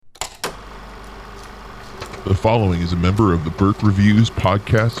The following is a member of the Burke Reviews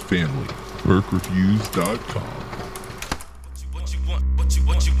podcast family. BurkeReviews.com. What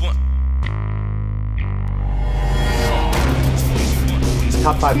you want?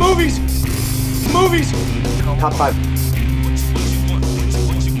 Top 5 Movies! Top 5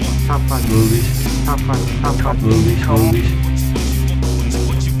 Top 5 movies. Top 5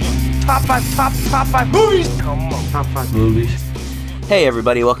 movies. Top 5 movies! Come on. Top 5 movies. Hey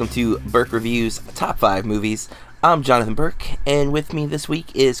everybody, welcome to Burke Reviews Top 5 Movies. I'm Jonathan Burke, and with me this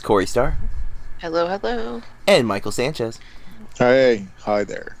week is Corey Starr. Hello. And Michael Sanchez. Hey, hi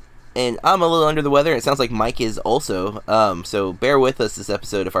there. And I'm a little under the weather, and it sounds like Mike is also, so bear with us this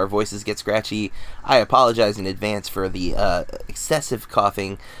episode if our voices get scratchy. I apologize in advance for the excessive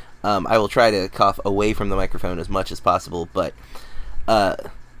coughing. I will try to cough away from the microphone as much as possible, but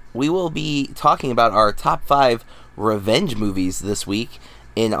we will be talking about our top 5 revenge movies this week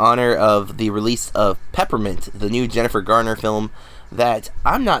in honor of the release of Peppermint, the new Jennifer Garner film that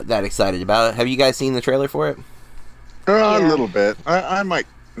I'm not that excited about. Have you guys seen the trailer for it? A little bit. I might.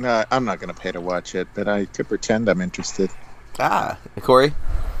 No, I'm not going to pay to watch it, but I could pretend I'm interested. Corey?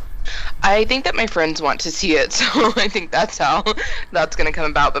 I think that my friends want to see it, so I think that's how that's going to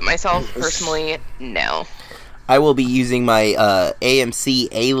come about. But myself, personally, no. I will be using my AMC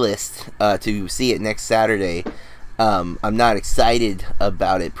A-list to see it next Saturday. I'm not excited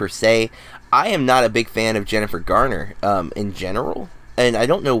about it per se. I am not a big fan of Jennifer Garner in general, and I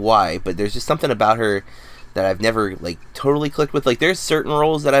don't know why, but there's just something about her that I've never totally clicked with. There's certain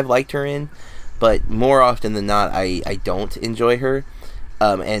roles that I've liked her in, but more often than not, I don't enjoy her.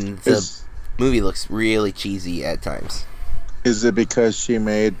 And the movie looks really cheesy at times. Is it because she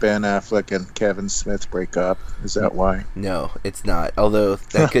made Ben Affleck and Kevin Smith break up? Is that why? No, it's not. Although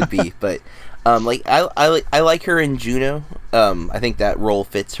that could be, but I like her in Juno. I think that role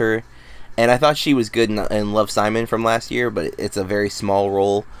fits her, and I thought she was good in Love, Simon from last year, but it's a very small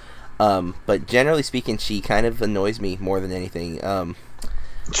role. But generally speaking, she kind of annoys me more than anything. I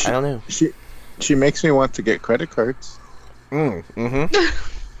don't know. She makes me want to get credit cards.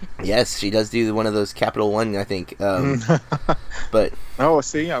 Yes, she does do one of those Capital One, I think. But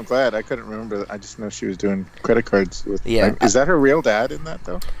see, I'm glad. I couldn't remember. I just know she was doing credit cards with. Yeah, is that her real dad in that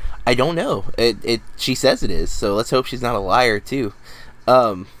though? I don't know. She says it is, so let's hope she's not a liar too.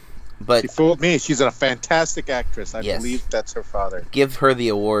 But she fooled me. She's a fantastic actress. I yes, believe that's her father. Give her the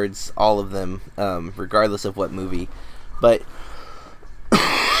awards, all of them, regardless of what movie. But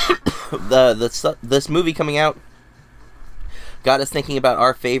this movie coming out got us thinking about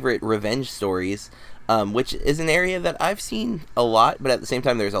our favorite revenge stories, which is an area that I've seen a lot, but at the same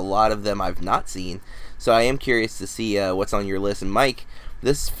time, there's a lot of them I've not seen. So I am curious to see what's on your list. And Mike,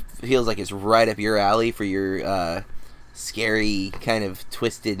 this feels like it's right up your alley for your scary kind of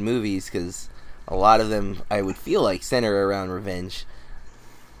twisted movies, because a lot of them I would feel like center around revenge.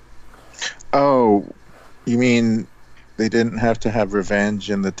 Oh, you mean they didn't have to have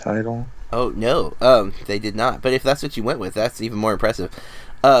revenge in the title? Oh no, they did not. But if that's what you went with, that's even more impressive.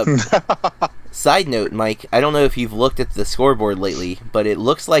 Side note, Mike, I don't know if you've looked at the scoreboard lately, but it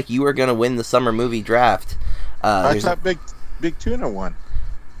looks like you are going to win the summer movie draft. I thought Big Tuna won.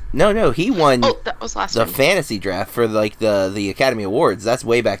 No, he won. Oh, that was last the one. fantasy draft for the Academy Awards. That's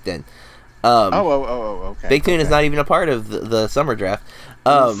way back then. Okay. Big Tuna is not even a part of the summer draft.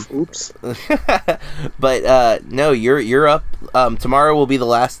 Oops. But no, you're up. Tomorrow will be the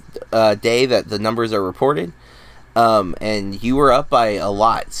last day that the numbers are reported. And you were up by a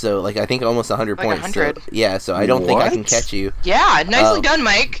lot, so I think almost 100 points. 100. So, yeah, so I don't think I can catch you. Yeah, nicely done,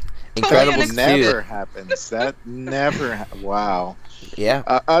 Mike. Incredible. That never happens. That never. Wow.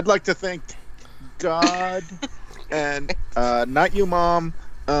 Yeah. I'd like to thank God and not you, Mom.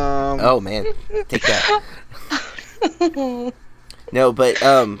 Oh man, take that. No, but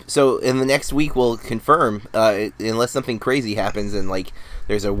so in the next week we'll confirm, unless something crazy happens and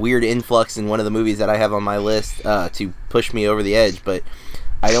there's a weird influx in one of the movies that I have on my list to push me over the edge. But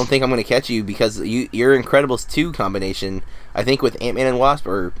I don't think I'm going to catch you because your Incredibles 2 combination, I think with Ant-Man and Wasp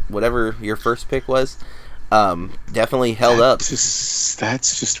or whatever your first pick was, definitely held up.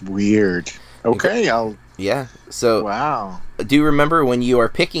 That's just weird. Okay, Yeah. So wow. Do you remember when you are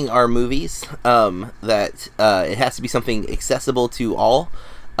picking our movies that it has to be something accessible to all?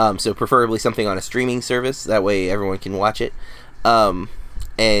 So preferably something on a streaming service. That way everyone can watch it.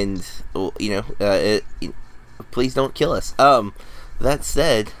 And please don't kill us. That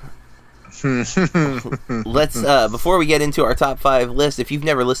said, let's before we get into our top 5 list, if you've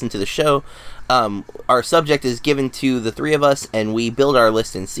never listened to the show, our subject is given to the three of us, and we build our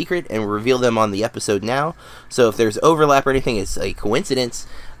list in secret and reveal them on the episode now. So if there's overlap or anything, it's a coincidence.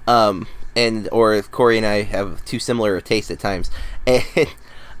 or if Corey and I have too similar a taste at times. And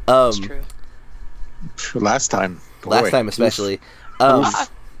That's true. Last time. last Boy. time especially.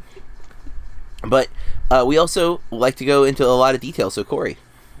 But we also like to go into a lot of detail. So Corey,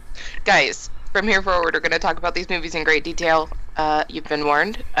 Guys, from here forward, we're going to talk about these movies in great detail. You've been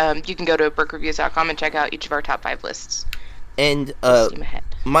warned. You can go to BurkeReviews.com and check out each of our top 5 lists. and Steam ahead.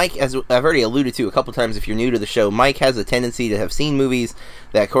 Mike, as I've already alluded to a couple times, if you're new to the show, Mike has a tendency to have seen movies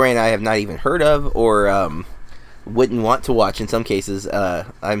that Corey and I have not even heard of, or wouldn't want to watch in some cases. I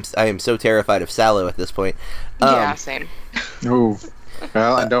am so terrified of Sallow at this point. Yeah, same. Oh.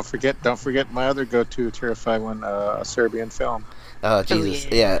 Well, and don't forget my other go-to terrifying one, a Serbian film. Oh, Jesus.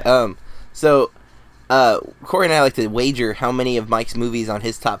 yeah. Yeah. So, Corey and I like to wager how many of Mike's movies on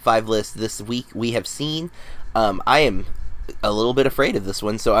his top 5 list this week we have seen. I am a little bit afraid of this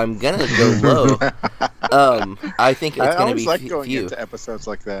one, so I'm gonna go low. I think it's gonna be like going few. into episodes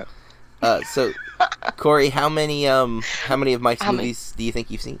like that. So, Corey, how many of Mike's How many? movies do you think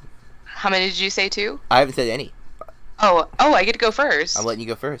you've seen? How many did you say 2? I haven't said any. Oh, I get to go first. I'm letting you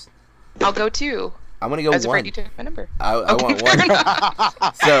go first. I'll go 2. I'm gonna go I was one. afraid you took my number. I Okay, want fair one.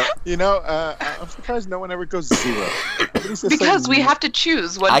 enough. So I'm surprised no one ever goes 0. Nobody's just Because like, we have to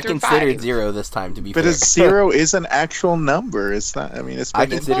choose 1 I through considered 5. 0 this time, to be But fair. a 0 is an actual number. It's not. I mean, it's. I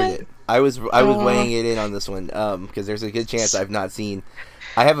been in- considered it. I was weighing it in on this one because there's a good chance I've not seen.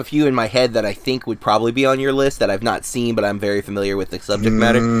 I have a few in my head that I think would probably be on your list that I've not seen, but I'm very familiar with the subject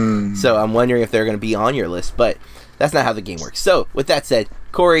matter. So I'm wondering if they're going to be on your list, but that's not how the game works. So with that said,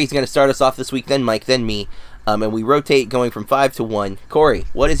 Corey's going to start us off this week, then Mike, then me, and we rotate going from 5 to 1. Corey,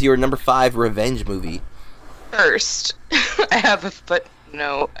 what is your number 5 revenge movie? First, I have a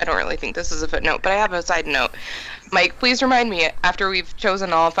footnote. I don't really think this is a footnote, but I have a side note. Mike, please remind me, after we've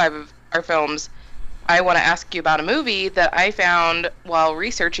chosen all 5 of our films, I want to ask you about a movie that I found while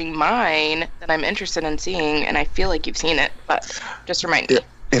researching mine that I'm interested in seeing, and I feel like you've seen it, but just remind me.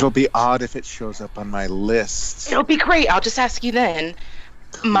 It'll be odd if it shows up on my list. It'll be great. I'll just ask you then.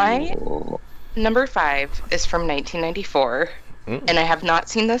 My Cool. number 5 is from 1994, and I have not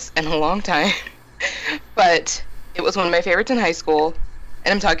seen this in a long time, but it was one of my favorites in high school,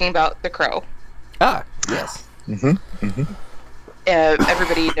 and I'm talking about The Crow. Ah, yes.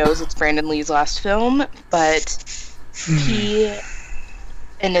 Everybody knows it's Brandon Lee's last film, but he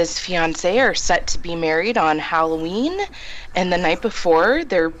and his fiancée are set to be married on Halloween, and the night before,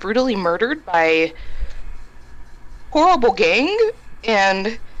 they're brutally murdered by horrible gang,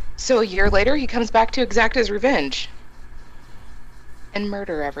 and so a year later, he comes back to exact his revenge and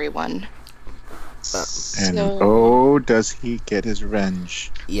murder everyone. And oh, does he get his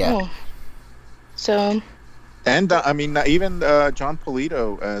revenge? Yeah. Oh. So, And I mean, even John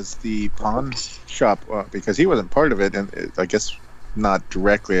Polito as the pawn shop, because he wasn't part of it, and I guess not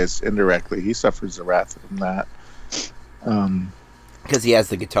directly, as indirectly, he suffers the wrath from that. Because he has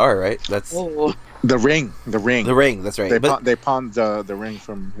the guitar, right? That's oh, The ring. the ring. That's right. They pawned the ring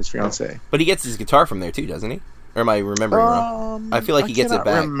from his fiancée. But he gets his guitar from there too, doesn't he? Or am I remembering wrong? I feel like he gets it back.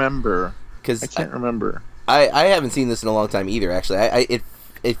 I can't remember. I haven't seen this in a long time either. Actually,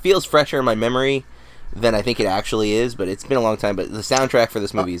 it feels fresher in my memory than I think it actually is. But it's been a long time. But the soundtrack for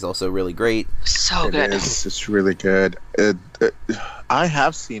this movie is also really great. so good. It is. It's really good. I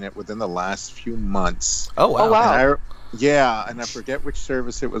have seen it within the last few months. Oh wow! Oh, wow. And I forget which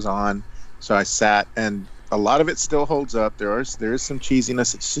service it was on. So I sat, and a lot of it still holds up. There is some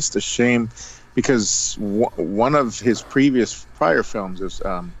cheesiness. It's just a shame because one of his prior films is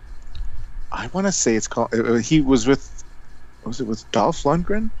I want to say it's called. He was with Dolph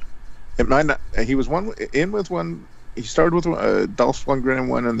Lundgren? It might not. He was with one. He started with Dolph Lundgren in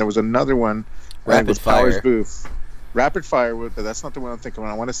one, and there was another one. Rapid Fire. Powers Booth. Rapid Fire, but that's not the one I'm thinking of.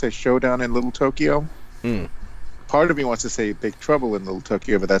 I want to say Showdown in Little Tokyo. Part of me wants to say Big Trouble in Little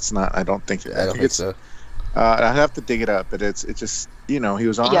Tokyo, but that's not. I don't think. I don't think so. I have to dig it up, but it's just he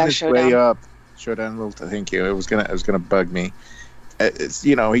was on his Showdown. way up. Showdown in Little. Thank you. It was gonna bug me. It's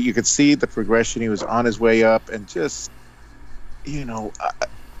you could see the progression. He was on his way up, and just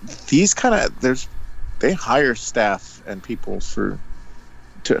these kind of they hire staff and people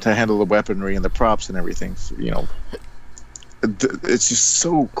to handle the weaponry and the props and everything. It's just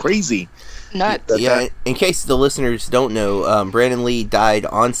so crazy. Nuts. Yeah, in case the listeners don't know, Brandon Lee died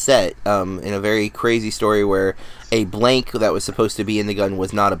on set in a very crazy story where a blank that was supposed to be in the gun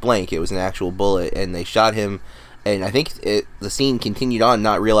was not a blank. It was an actual bullet, and they shot him. And I think the scene continued on,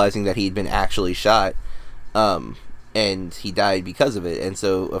 not realizing that he'd been actually shot, and he died because of it. And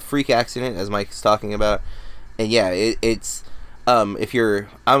so a freak accident, as Mike's talking about. And yeah, it's I'm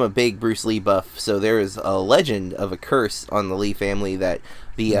a big Bruce Lee buff, so there is a legend of a curse on the Lee family that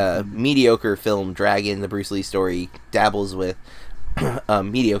mediocre film Dragon, the Bruce Lee story, dabbles with.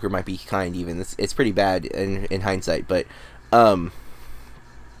 Mediocre might be kind even. It's pretty bad in hindsight, but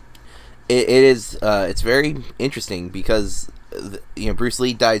it is it's very interesting because Bruce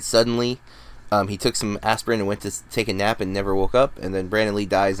Lee died suddenly. He took some aspirin and went to take a nap and never woke up, and then Brandon Lee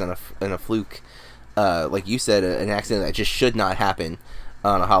dies in a fluke, like you said, an accident that just should not happen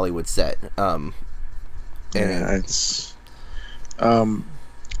on a Hollywood set. It's.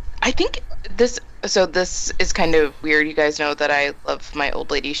 I think this is kind of weird. You guys know that I love my old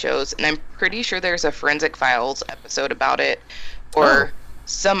lady shows, and I'm pretty sure there's a Forensic Files episode about it, or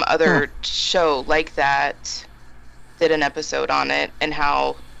some other show like that did an episode on it, and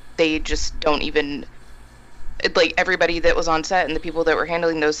how they just don't even, like, everybody that was on set and the people that were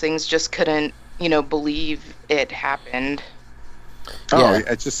handling those things just couldn't, believe it happened.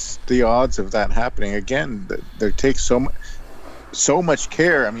 It's just the odds of that happening again. There takes so much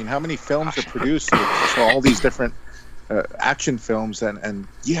care. I mean, how many films are produced with all these different action films, and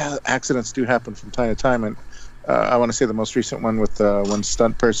accidents do happen from time to time. And I want to say the most recent one with one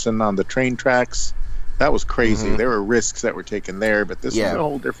stunt person on the train tracks, that was crazy. Mm-hmm. There were risks that were taken there, but this is a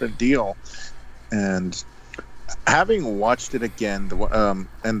whole different deal. And having watched it again,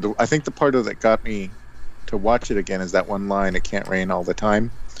 I think the part of that got me to watch it again is that one line, "It can't rain all the time."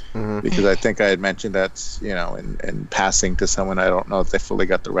 Mm-hmm. Because I think I had mentioned that, in passing to someone. I don't know if they fully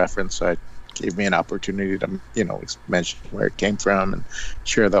got the reference, so it gave me an opportunity to, mention where it came from and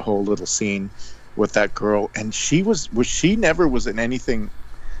share the whole little scene with that girl. And she never was in anything.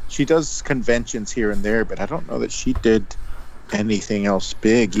 She does conventions here and there, but I don't know that she did anything else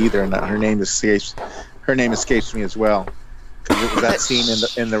big either. And her name escapes me as well, because it was that scene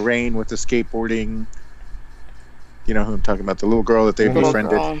in the rain with the skateboarding. You know who I'm talking about, the little girl that they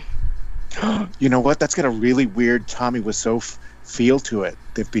befriended. You know what? That's got a really weird Tommy Wiseau feel to it.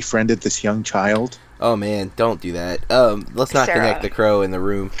 They've befriended this young child. Oh man, don't do that. Let's not Sarah. connect the crow in the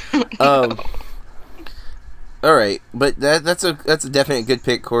room. All right, but that's a definite good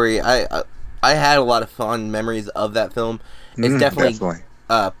pick, Corey. I had a lot of fond memories of that film. It's definitely.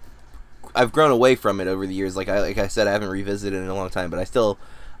 I've grown away from it over the years. Like I said, I haven't revisited it in a long time, but I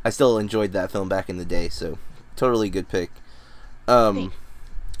still enjoyed that film back in the day. So. Totally good pick.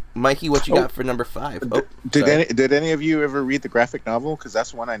 Mikey, what you got for number 5? Did any of you ever read the graphic novel? Because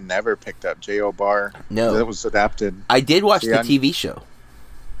that's one I never picked up. J.O. Barr. No. That was adapted. I did watch the TV show.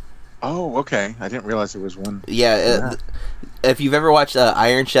 Oh, okay. I didn't realize there was one. Yeah. If you've ever watched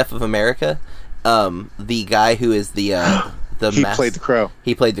Iron Chef of America, the guy who is the played the crow.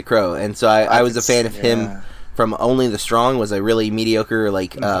 He played the crow, and so I was a fan of him from Only the Strong. Was a really mediocre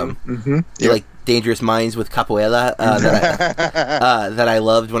like Dangerous Minds with Capoeira that I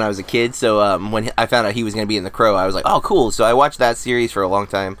loved when I was a kid. So when I found out he was going to be in The Crow, I was like, oh, cool. So I watched that series for a long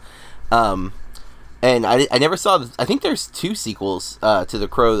time. And I never saw... I think there's 2 sequels to The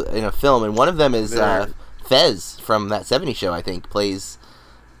Crow in a film, and one of them is Fez from that 70s show, I think, plays...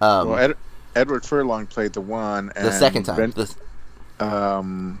 Edward Furlong played the one. And the second time.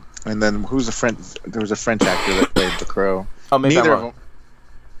 And then who's a French... There was a French actor that played The Crow. Oh, maybe I'm wrong.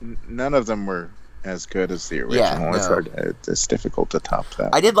 None of them were as good as the original. Yeah, it's difficult to top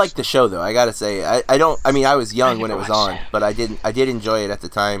that. I did like the show, though. I gotta say, I was young when it was on, but I did enjoy it at the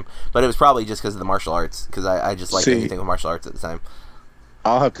time. But it was probably just because of the martial arts, because I just liked anything with martial arts at the time.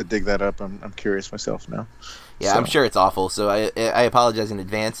 I'll have to dig that up. I'm curious myself now. Yeah, so. I'm sure it's awful. So I apologize in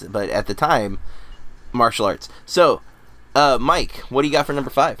advance. But at the time, martial arts. So, Mike, what do you got for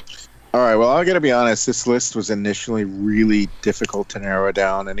number 5? All right, well, I got to be honest, this list was initially really difficult to narrow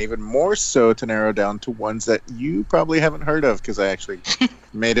down, and even more so to narrow down to ones that you probably haven't heard of, because I actually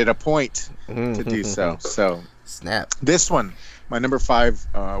made it a point to do so. So, snap. This one, my number 5,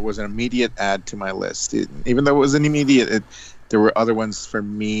 was an immediate add to my list. Even though it was an immediate, there were other ones for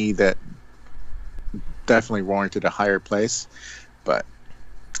me that definitely warranted a higher place, but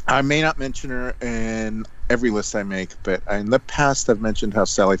I may not mention her in every list I make, but in the past I've mentioned how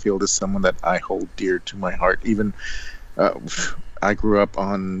Sally Field is someone that I hold dear to my heart. Even I grew up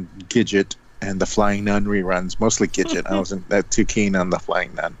on Gidget and the Flying Nun reruns, mostly Gidget. I wasn't that too keen on the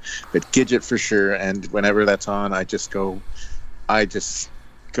Flying Nun, but Gidget for sure. And whenever that's on, I just go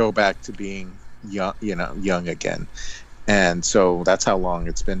back to being young again. And so that's how long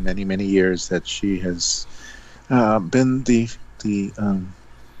it's been, many, many years that she has been the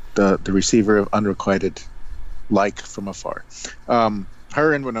receiver of unrequited like from afar.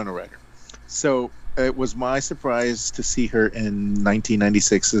 Her and Winona Ryder. So it was my surprise to see her in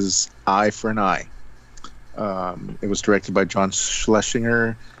 1996's Eye for an Eye. It was directed by John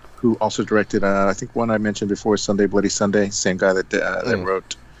Schlesinger, who also directed, I think one I mentioned before, Sunday Bloody Sunday. Same guy that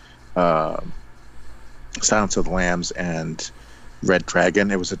wrote Silence of the Lambs and Red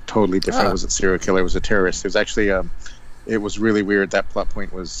Dragon. It was a totally different. It wasn't serial killer. It was a terrorist. It was actually it was really weird. That plot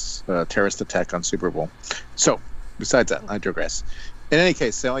point was a terrorist attack on Super Bowl. So, besides that, I digress. In any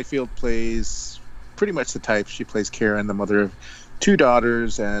case, Sally Field plays pretty much the type. She plays Karen, the mother of 2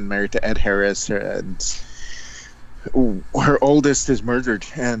 daughters, and married to Ed Harris. And her oldest is murdered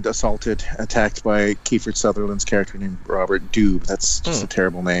and assaulted, attacked by Kiefer Sutherland's character named Robert Doob. That's just a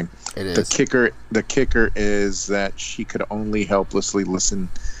terrible name. It is. The kicker is that she could only helplessly listen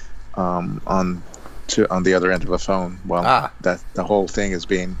on the other end of a phone while that the whole thing is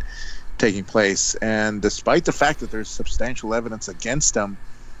taking place. And despite the fact that there's substantial evidence against him,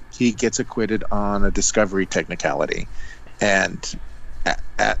 he gets acquitted on a discovery technicality. And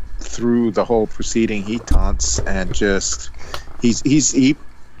through the whole proceeding, he taunts and just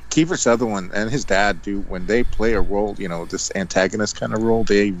Kiefer Sutherland and his dad do, when they play a role, this antagonist kind of role,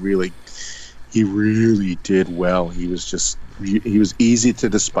 he really did well. He was easy to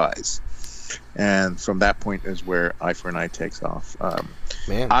despise. And from that point is where Eye for an Eye takes off.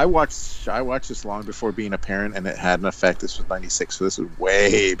 Man, I watched this long before being a parent, and it had an effect. This was 96, so this was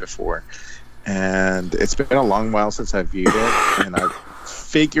way before. And it's been a long while since I viewed it, and I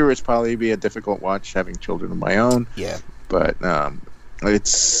figure it's probably be a difficult watch having children of my own. Yeah. But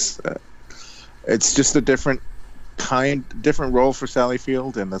it's just a different role for Sally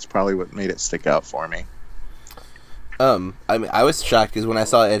Field, and that's probably what made it stick out for me. I mean, I was shocked because when I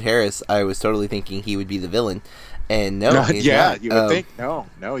saw Ed Harris, I was totally thinking he would be the villain, and no, he's not. You would think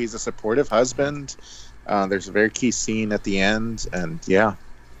no, he's a supportive husband. There's a very key scene at the end, and yeah,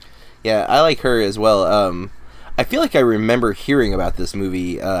 I like her as well. I feel like I remember hearing about this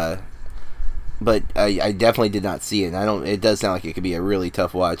movie, but I definitely did not see it. It does sound like it could be a really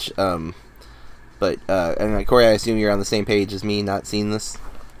tough watch. But and Corey, I assume you're on the same page as me, not seeing this.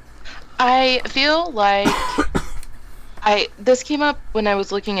 I feel like this came up when I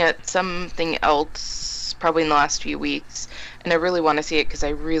was looking at something else, probably in the last few weeks, and I really want to see it because I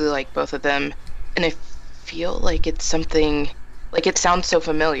really like both of them, and I feel like it's something, like it sounds so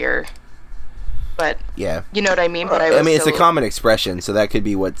familiar, but yeah, you know what I mean. But it's a common expression, so that could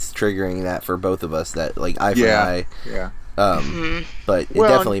be what's triggering that for both of us. That like eye for eye, But it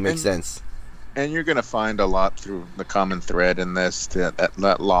definitely makes sense. And you're going to find a lot through the common thread in this,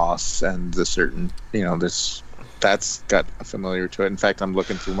 that loss and the certain, that's got familiar to it. In fact, I'm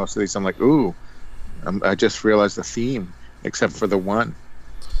looking through most of these. I'm like, ooh, I just realized the theme, except for the one.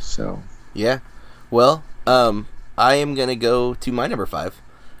 So yeah, well, I am gonna go to my number 5.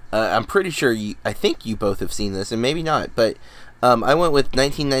 I'm pretty sure I think you both have seen this, and maybe not, but I went with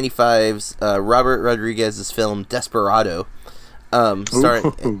 1995's Robert Rodriguez's film Desperado,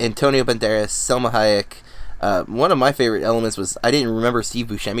 starring Antonio Banderas, Selma Hayek. One of my favorite elements was I didn't remember Steve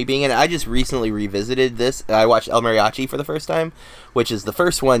Buscemi being in it. I just recently revisited this. I watched El Mariachi for the first time, which is the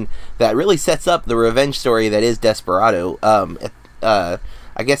first one that really sets up the revenge story that is Desperado.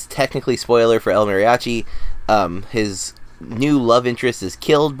 I guess technically spoiler for El Mariachi, his new love interest is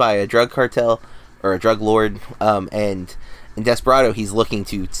killed by a drug cartel or a drug lord, and in Desperado he's looking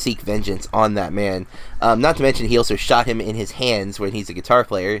to seek vengeance on that man. Not to mention he also shot him in his hands when he's a guitar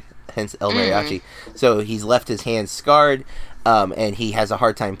player, hence El Mariachi. So he's left his hands scarred, and he has a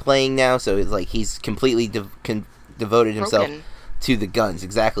hard time playing now, so it's like he's completely devoted himself to the guns.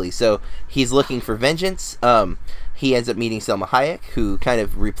 Exactly. So he's looking for vengeance. He ends up meeting Selma Hayek, who kind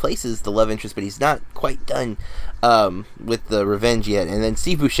of replaces the love interest, but he's not quite done with the revenge yet. And then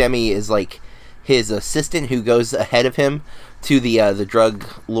Steve Buscemi is like his assistant who goes ahead of him to the drug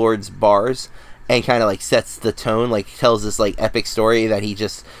lord's bars and kind of like sets the tone, like tells this like epic story that he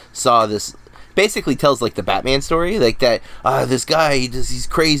just saw this. Basically tells like the Batman story, like that this guy he's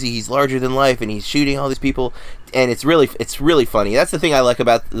crazy, he's larger than life, and he's shooting all these people, and it's really funny. That's the thing I like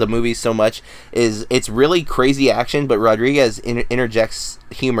about the movie so much, is it's really crazy action, but Rodriguez interjects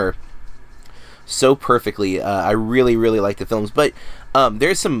humor so perfectly. I really like the films, but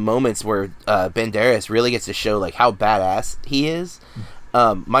there's some moments where Banderas really gets to show like how badass he is.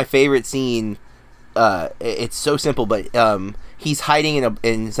 My favorite scene, it's so simple, but he's hiding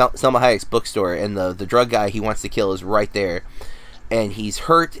in Selma Hayek's bookstore, and the drug guy he wants to kill is right there, and he's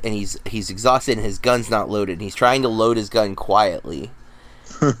hurt and he's exhausted and his gun's not loaded, and he's trying to load his gun quietly.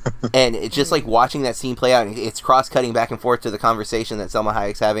 And it's just like watching that scene play out, and it's cross-cutting back and forth to the conversation that Selma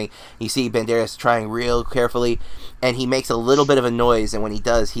Hayek's having. You see Banderas trying real carefully, and he makes a little bit of a noise, and when he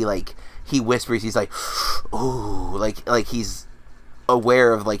does, he whispers, he's like, ooh, like he's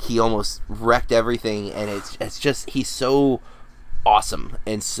aware of like he almost wrecked everything, and it's just he's so awesome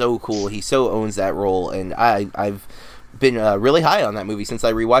and so cool. He so owns that role, and I've been really high on that movie since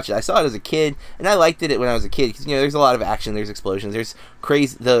I rewatched it. I saw it as a kid, and I liked it when I was a kid because there's a lot of action, there's explosions, there's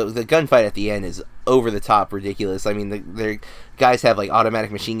crazy. The gunfight at the end is over the top ridiculous. I mean, the guys have like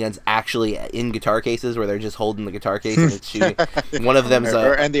automatic machine guns actually in guitar cases where they're just holding the guitar case and it's shooting. One of them's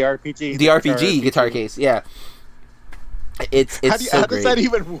and the RPG, the RPG guitar case, yeah. It's how great. does that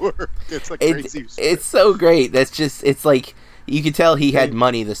even work? It's like crazy. It's so great. That's just, it's like you could tell he had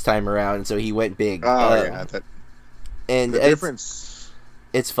money this time around, so he went big. Oh yeah, and the difference.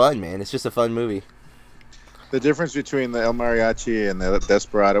 It's fun, man. It's just a fun movie. The difference between the El Mariachi and the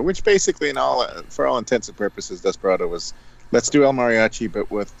Desperado, which basically, for all intents and purposes, Desperado was, let's do El Mariachi, but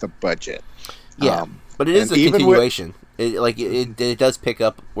with the budget. Yeah, but it is a continuation. It does pick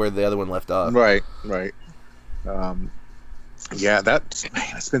up where the other one left off. Right. Yeah,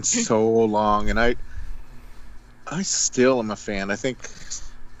 it's been so long, and I still am a fan. I think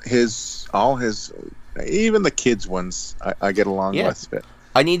even the kids ones, I get along with it.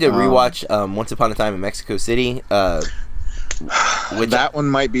 I need to rewatch Once Upon a Time in Mexico City. That one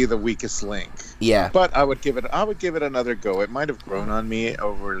might be the weakest link. Yeah, but I would give it another go. It might have grown on me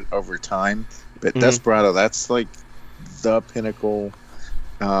over time, but Desperado, that's like the pinnacle.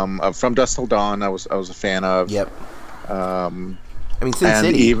 Of From Dusk Till Dawn, I was a fan of. Yep. I mean, Sin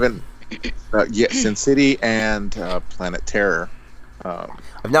City. Even Sin City and Planet Terror.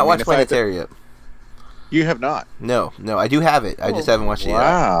 I've not watched Planet Terror yet. You have not? No, I do have it. I just haven't watched it yet.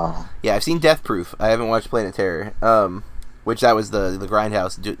 Wow. Yeah, I've seen Death Proof. I haven't watched Planet Terror. Which that was the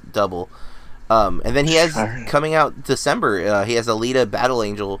Grindhouse double. And then he has coming out December. He has Alita: Battle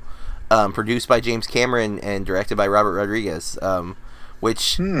Angel, produced by James Cameron and directed by Robert Rodriguez.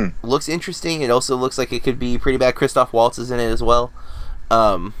 Which looks interesting. It also looks like it could be pretty bad. Christoph Waltz is in it as well.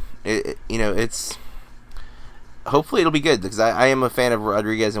 It's hopefully it'll be good because I am a fan of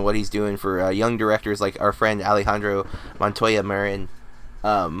Rodriguez and what he's doing for young directors like our friend Alejandro Montoya Marin,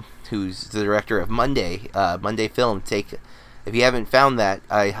 who's the director of Monday Film. If you haven't found that,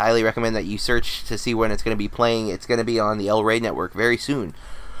 I highly recommend that you search to see when it's going to be playing. It's going to be on the El Rey Network very soon.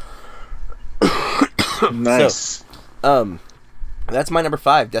 Nice. So, that's my number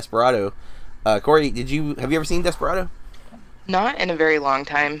 5, Desperado. Corey, have you ever seen Desperado? Not in a very long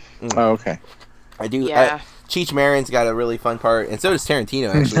time. Oh, okay. I do. Yeah. Cheech Marin's got a really fun part, and so does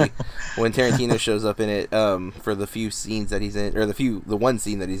Tarantino actually. When Tarantino shows up in it, for the few scenes that he's in, or the one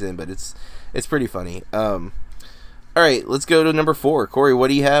scene that he's in, but it's pretty funny. All right, let's go to number 4. Corey, what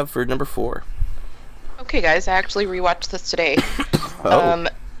do you have for number 4? Okay, guys, I actually rewatched this today. Oh.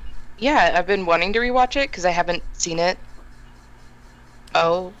 Yeah, I've been wanting to rewatch it because I haven't seen it.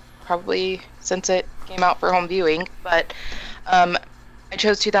 Probably since it came out for home viewing, but I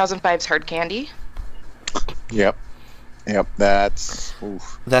chose 2005's Hard Candy. Yep, that's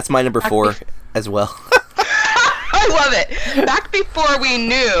my number 4 as well. I love it. Back before we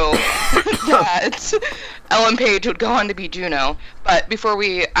knew that Ellen Page would go on to be Juno, but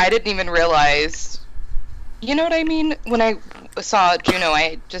I didn't even realize, you know what I mean? When I saw Juno,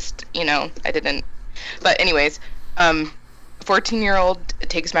 I just, I didn't. But anyways, 14-year-old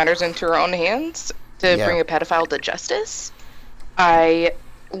takes matters into her own hands to bring a pedophile to justice. I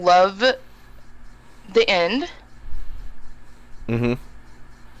love the end. Mm-hmm.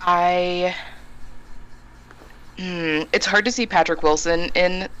 It's hard to see Patrick Wilson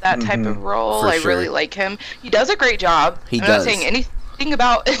in that type of role. I really like him. He does a great job. I'm not saying anything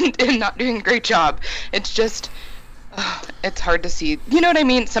about him not doing a great job. It's just, it's hard to see. You know what I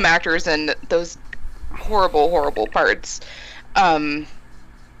mean? Some actors in those horrible, horrible parts.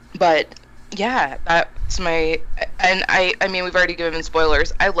 But yeah, that's my. And I mean, we've already given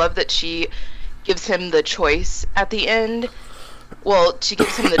spoilers. I love that she gives him the choice at the end. Well, she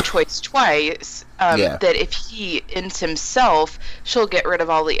gives him the choice twice. That if he ends himself, she'll get rid of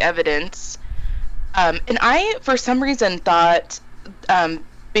all the evidence. And I, for some reason, thought,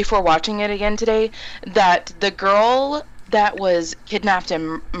 before watching it again today, that the girl that was kidnapped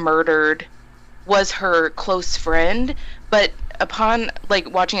and murdered was her close friend. But upon,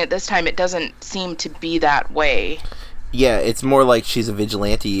 watching it this time, it doesn't seem to be that way. Yeah, it's more like she's a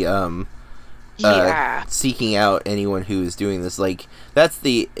vigilante, seeking out anyone who is doing this.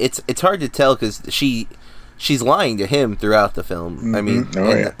 It's hard to tell because she's lying to him throughout the film. Mm-hmm. I mean,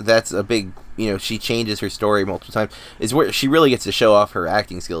 that's a big, she changes her story multiple times. It's where she really gets to show off her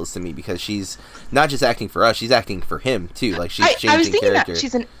acting skills to me because she's not just acting for us, she's acting for him too. She's changing character. I was thinking that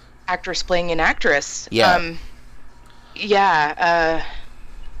she's an actress playing an actress. Yeah.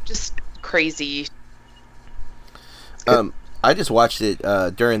 Just crazy. I just watched it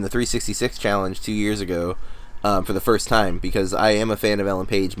during the 366 challenge 2 years ago, for the first time, because I am a fan of Ellen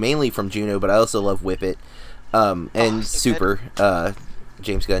Page, mainly from Juno, but I also love Whip It, and Super,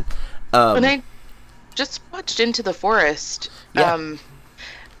 James Gunn. And I just watched Into the Forest, Yeah.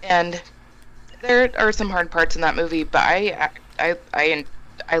 and there are some hard parts in that movie, but I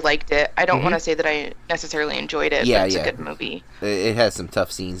liked it. I don't want to say that I necessarily enjoyed it, but it's a good movie. It has some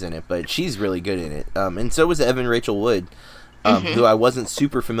tough scenes in it, but she's really good in it. And so was Evan Rachel Wood, who I wasn't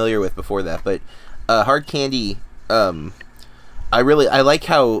super familiar with before that. But Hard Candy, I like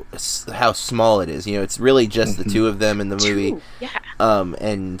how small it is. You know, it's really just the two of them in the movie. Yeah.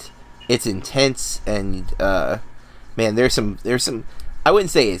 And it's intense, and man, there's some. I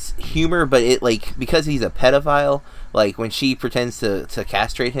wouldn't say it's humor, but it, like, because he's a pedophile, like when she pretends to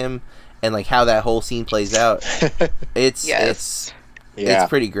castrate him, and like how that whole scene plays out, it's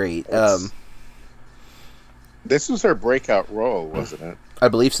pretty great. This was her breakout role, wasn't it? I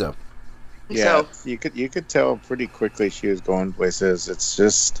believe so. Yeah, so, you could tell pretty quickly she was going places. It's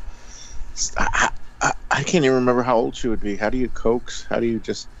just I can't even remember how old she would be. How do you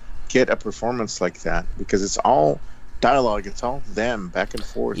just get a performance like that? Because it's all dialogue, it's all them back and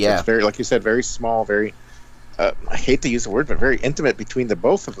forth. Yeah. It's very, like you said, very small, very I hate to use the word, but very intimate between the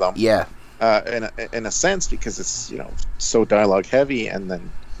both of them. Yeah. In a sense, because it's, you know, so dialogue heavy, and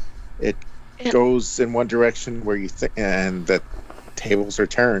then it goes in one direction where you think, and the tables are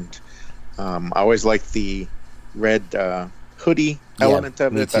turned. I always like the red hoodie element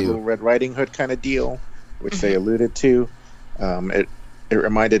of it, that little Red Riding Hood kind of deal, which they alluded to. It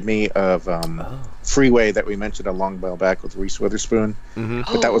reminded me of Freeway that we mentioned a long while back with Reese Witherspoon.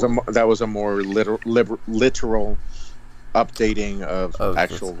 But that was a more literal updating of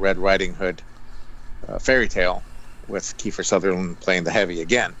actual Red Riding Hood fairy tale, with Kiefer Sutherland playing the heavy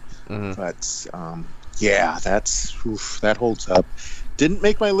again. But that holds up. Didn't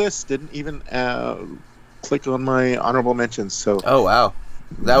make my list. Didn't even click on my honorable mentions. So wow.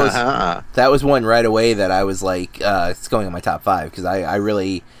 That was one right away that I was like, it's going in my top 5, because I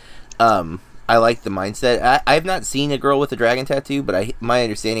really, I like the mindset. I have not seen A Girl with a Dragon Tattoo, but my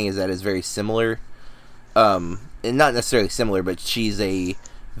understanding is that it's very similar, and not necessarily similar, but she's a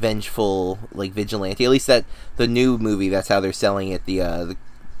vengeful, like, vigilante. At least that the new movie, that's how they're selling it. The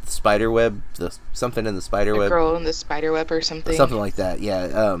spiderweb, something in the spiderweb. The Girl in the Spiderweb or something. Something like that.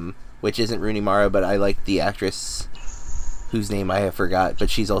 Yeah. Which isn't Rooney Mara, but I like the actress whose name I have forgot, but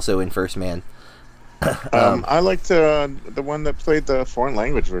she's also in First Man. I liked the one that played the foreign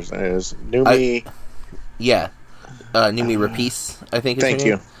language version. Is Noomi? Noomi Rapace, I think. Thank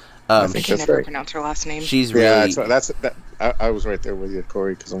you. I can never pronounce her last name. She's really. I was right there with you,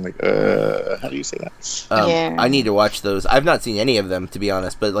 Corey, because I'm like, how do you say that? I need to watch those. I've not seen any of them, to be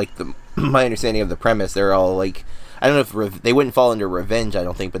honest, but like my understanding of the premise, they're all like, I don't know if they wouldn't fall under revenge, I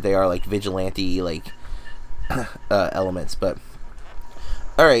don't think, but they are like vigilante, like elements. But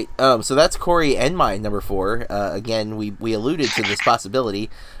all right, so that's Corey and mine, number 4. Again, we alluded to this possibility.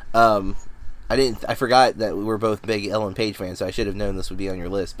 I forgot that we were both big Ellen Page fans, so I should have known this would be on your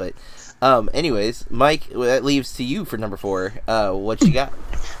list. But anyways, Mike, that leaves to you for number 4. What you got?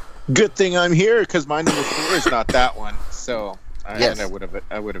 Good thing I'm here, because my number 4 is not that one. So I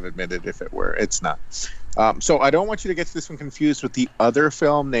would have admitted if it were. It's not. So I don't want you to get this one confused with the other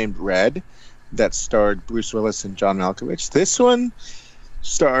film named Red that starred Bruce Willis and John Malkovich. This one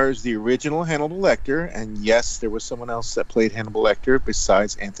stars the original Hannibal Lecter, and yes, there was someone else that played Hannibal Lecter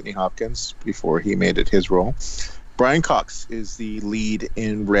besides Anthony Hopkins before he made it his role. Brian Cox is the lead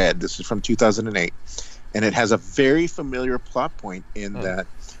in Red. This is from 2008, and it has a very familiar plot point in that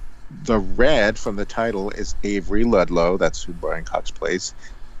the Red from the title is Avery Ludlow. That's who Brian Cox plays.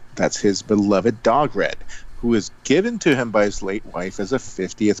 That's his beloved dog Red, who is given to him by his late wife as a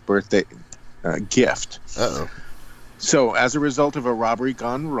 50th birthday gift. So, as a result of a robbery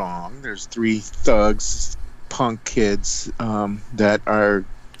gone wrong, there's 3 thugs, punk kids, that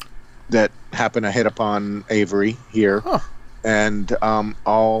happen to hit upon Avery here, and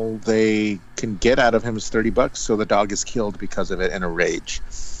all they can get out of him is $30. So the dog is killed because of it in a rage.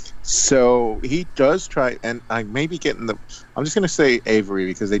 So he does try, and I may be getting I'm just going to say Avery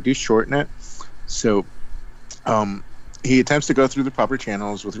because they do shorten it. So, he attempts to go through the proper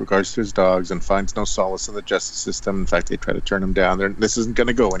channels with regards to his dogs and finds no solace in the justice system. In fact, they try to turn him down. This isn't going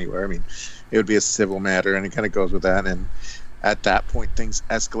to go anywhere. I mean, it would be a civil matter, and it kind of goes with that. And at that point, things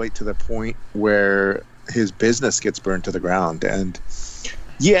escalate to the point where his business gets burned to the ground. And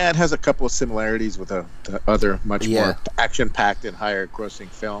yeah, it has a couple of similarities with the other much more action-packed and higher-grossing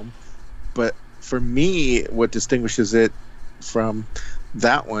film. But for me, what distinguishes it from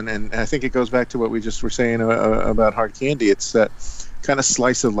that one, and I think it goes back to what we just were saying about Hard Candy, it's that kind of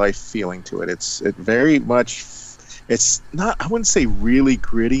slice of life feeling to it. It very much. It's not. I wouldn't say really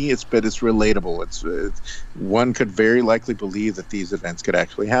gritty. But it's relatable. It's one could very likely believe that these events could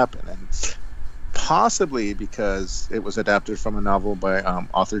actually happen, and possibly because it was adapted from a novel by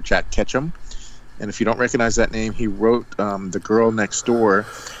author Jack Ketchum. And if you don't recognize that name, he wrote The Girl Next Door.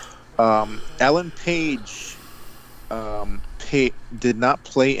 Ellen Page did not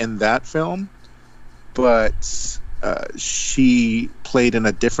play in that film, but she played in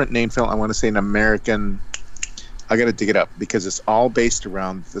a different name film. I want to say an American. I got to dig it up because it's all based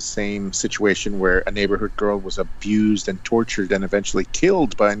around the same situation where a neighborhood girl was abused and tortured and eventually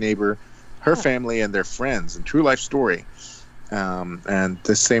killed by a neighbor, her family, and their friends. And true life story. And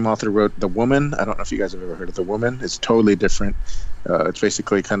the same author wrote The Woman. I don't know if you guys have ever heard of The Woman. It's totally different. It's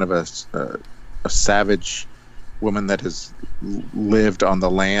basically kind of a savage woman that has lived on the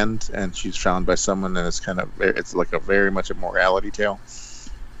land, and she's found by someone, and it's like a very much a morality tale.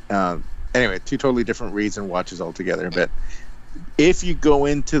 Anyway, two totally different reads and watches altogether. But if you go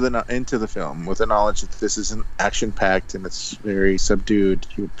into the film with the knowledge that this is an action-packed and it's very subdued,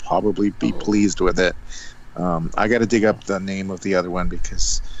 you'll probably be pleased with it. I got to dig up the name of the other one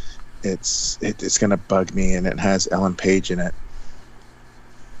because it's going to bug me, and it has Ellen Page in it.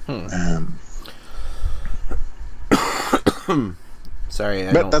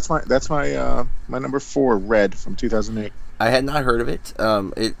 Sorry, but that's my number 4, Red from 2008. I had not heard of it.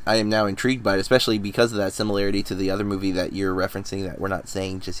 I am now intrigued by it, especially because of that similarity to the other movie that you're referencing that we're not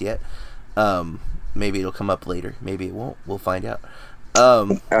saying just yet. Maybe it'll come up later. Maybe it won't. We'll find out.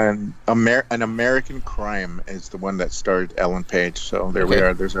 And An American Crime is the one that starred Ellen Page. So there we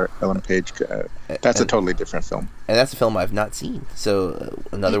are. There's our Ellen Page. That's a totally different film. And that's a film I've not seen. So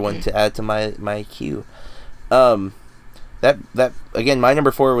another one to add to my queue. That again, my number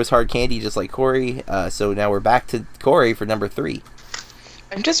 4 was Hard Candy, just like Corey. So now we're back to Corey for number 3.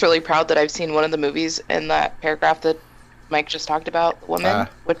 I'm just really proud that I've seen one of the movies in that paragraph that Mike just talked about, Woman,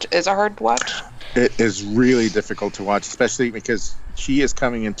 which is a hard watch. It is really difficult to watch, especially because she is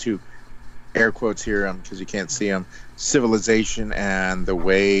coming into air quotes here because you can't see them. Civilization and the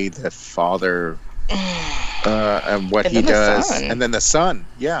way that father and what he does, and then the son.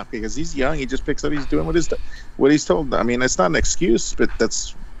 Yeah, because he's young, he just picks up. He's doing what he's told. I mean, it's not an excuse, but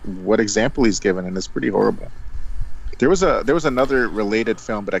that's what example he's given, and it's pretty horrible. There was another related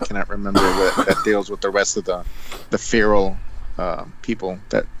film, but I cannot remember that deals with the rest of the feral people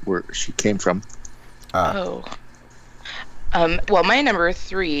that she came from. Well, my number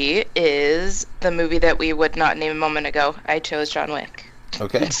 3 is the movie that we would not name a moment ago. I chose John Wick.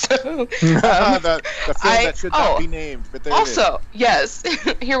 Okay. So, the film that should not be named, but there also, it is. Yes,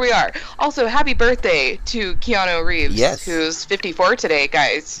 here we are. Also, happy birthday to Keanu Reeves, who's 54 today,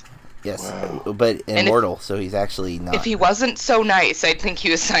 guys. Yes, wow. But immortal, so he's actually not. If he wasn't so nice, I'd think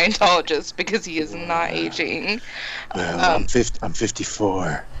he was a Scientologist because he is not aging. Well, I'm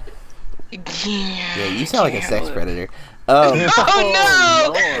 54. Yeah, you sound like a sex predator. Oh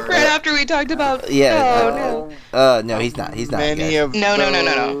no! Lord. Right after we talked about. Yeah. No, he's not. He's not.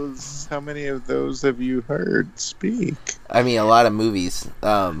 No. How many of those have you heard speak? I mean, a lot of movies.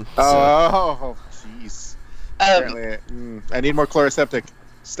 Oh, jeez. Apparently, I need more Chloraseptic.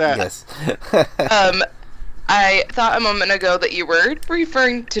 Stat. Yes. I thought a moment ago that you were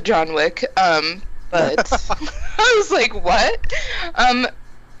referring to John Wick. But I was like, what?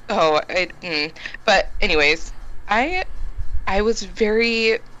 But anyways, I was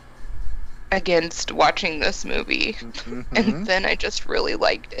very against watching this movie, and then I just really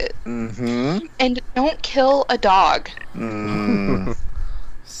liked it. And don't kill a dog.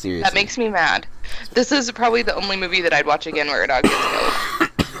 Seriously, that makes me mad. This is probably the only movie that I'd watch again where a dog gets killed.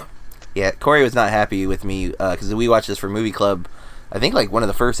 Yeah, Corey was not happy with me because we watched this for Movie Club. I think like one of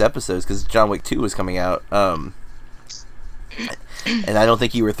the first episodes because John Wick 2 was coming out. And I don't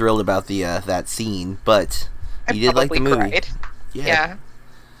think you were thrilled about the that scene, but you did like the movie. Cried. Yeah,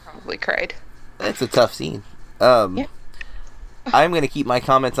 probably cried. That's a tough scene. Yeah. I'm gonna keep my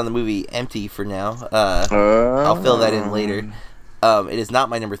comments on the movie empty for now. I'll fill that in later. It is not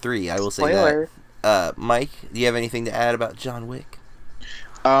my number 3. I will say Spoiler. that. Mike, do you have anything to add about John Wick?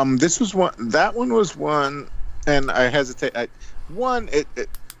 This was one. That one was one, and I hesitate.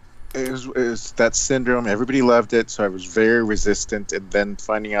 It was that syndrome. Everybody loved it, so I was very resistant. And then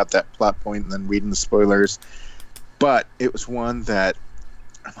finding out that plot point, and then reading the spoilers. But it was one that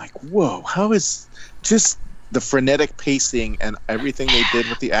I'm like, whoa! How is just the frenetic pacing and everything they did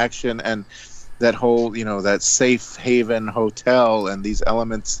with the action and that whole, that safe haven hotel and these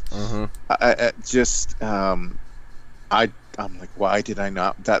elements. I'm like, why did I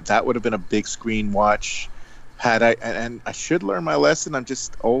not? That would have been a big screen watch. had I and I should learn my lesson. I'm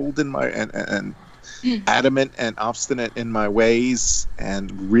just old in my and adamant and obstinate in my ways,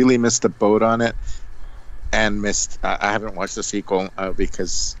 and really missed the boat on it. And missed. I haven't watched the sequel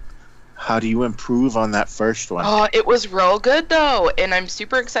because how do you improve on that first one? Oh, it was real good though, and I'm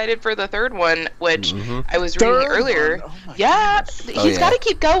super excited for the third one, which I was reading earlier. One? Oh my Yeah, goodness. he's got to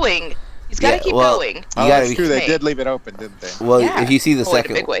keep going. He's got to keep going. Oh, gotta that's be- true. They Hey. did leave it open, didn't they? Well, Yeah. if you see the Oh, in a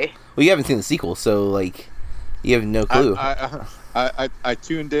second, big way. well, you haven't seen the sequel, so like, you have no clue. I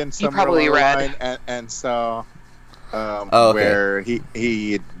tuned in somewhere probably along the read. line and saw Okay. where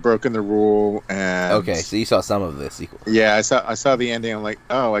he had broken the rule and Okay, so you saw some of the sequel. yeah, I saw the ending. I'm like,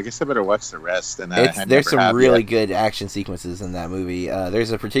 oh, I guess I better watch the rest. And There's never some have really yet. good action sequences in that movie.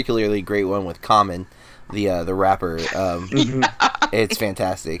 There's a particularly great one with Common, the rapper. It's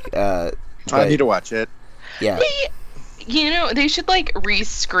fantastic. I But, need to watch it. yeah. They should like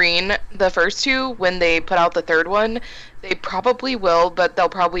rescreen the first two when they put out the third one. They probably will, but they'll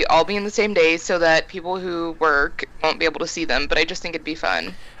probably all be in the same day so that people who work won't be able to see them. But I just think it'd be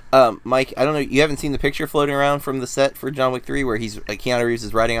fun. Mike, I don't know. You haven't seen the picture floating around from the set for John Wick 3 where Keanu Reeves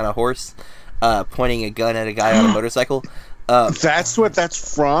is riding on a horse, pointing a gun at a guy on a motorcycle. That's what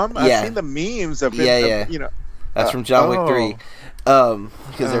that's from. Yeah. I've seen the memes of it. Yeah, yeah. That's from John Wick 3. Because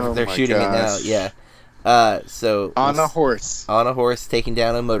Oh they're my shooting it now. gosh. Yeah. So On a horse. on a horse taking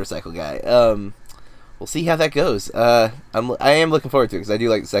down a motorcycle guy. We'll see how that goes. I am looking forward to it because I do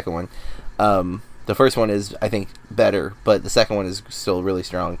like the second one. The first one is, I think, better, but the second one is still really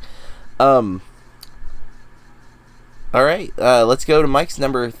strong. All right, let's go to Mike's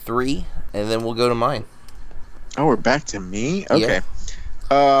number 3, and then we'll go to mine. Oh, we're back to me? Okay.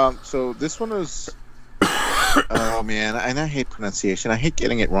 So this one was... oh, man. And I hate pronunciation. I hate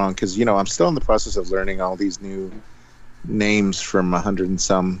getting it wrong because, I'm still in the process of learning all these new names from 100 and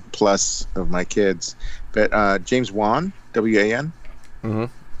some plus of my kids. But James Wan, W-A-N. Mm-hmm.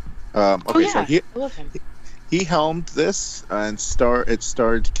 Okay, so I love him. he helmed this and it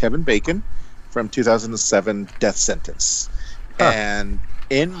starred Kevin Bacon from 2007 Death Sentence. And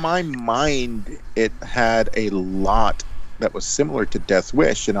in my mind, it had a lot that was similar to Death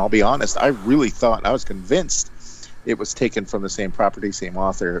Wish. And I'll be honest, I was convinced it was taken from the same property, same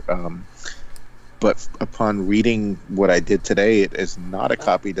author. But upon reading what I did today, it is not a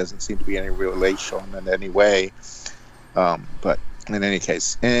copy. Doesn't seem to be any relation in any way. But in any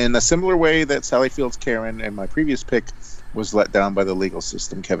case, in a similar way that Sally Field's Karen in my previous pick was let down by the legal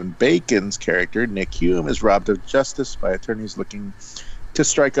system, Kevin Bacon's character, Nick Hume, is robbed of justice by attorneys looking to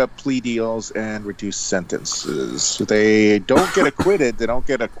strike up plea deals and reduce sentences. They don't get acquitted. They don't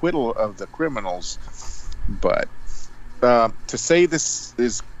get acquittal of the criminals. But to say this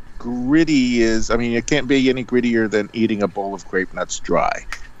is gritty it can't be any grittier than eating a bowl of grape nuts dry,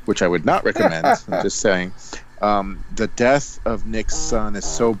 which I would not recommend. I'm just saying. The death of Nick's son is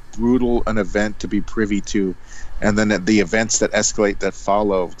so brutal an event to be privy to, and then the events that escalate that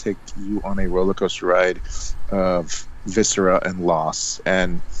follow take you on a roller coaster ride of viscera and loss.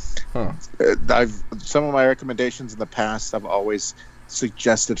 And some of my recommendations in the past, I've always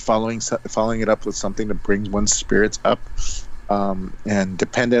suggested following it up with something that brings one's spirits up. And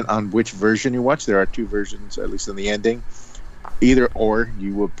dependent on which version you watch, there are 2 versions, at least in the ending. Either or,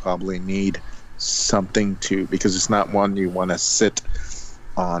 you will probably need something to, because it's not one you want to sit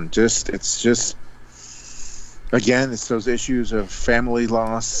on. It's just again, it's those issues of family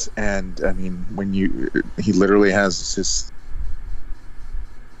loss, and when he literally has his...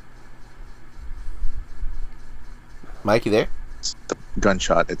 Mike, you there? the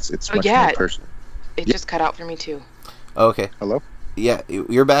gunshot. It's Oh, much yeah. more personal. It just cut out for me too. Oh, okay. Hello? Yeah,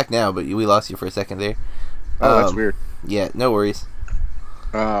 you're back now, but we lost you for a second there. Oh, that's weird. Yeah, no worries.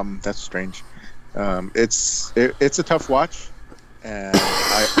 That's strange. It's a tough watch, and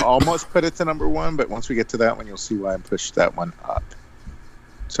I almost put it to number 1, but once we get to that one, you'll see why I pushed that one up.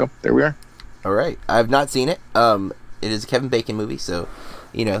 So there we are. All right, I've not seen it. It is a Kevin Bacon movie, so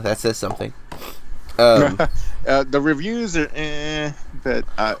that says something. The reviews are but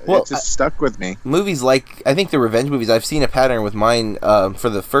it just stuck with me. Movies I think the revenge movies, I've seen a pattern with mine for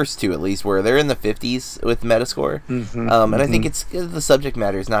the first 2 at least, where they're in the 50s with Metascore. And I think it's the subject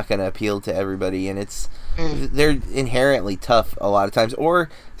matter is not going to appeal to everybody, and they're inherently tough a lot of times, or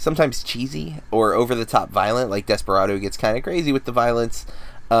sometimes cheesy or over the top violent. Like Desperado gets kind of crazy with the violence.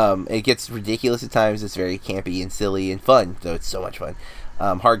 It gets ridiculous at times. It's very campy and silly and fun, though it's so much fun.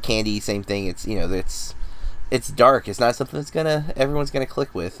 Hard Candy, same thing. It's it's dark. It's not something that's everyone's gonna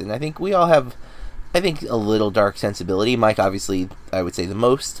click with, and I think we all have, a little dark sensibility. Mike, obviously, I would say the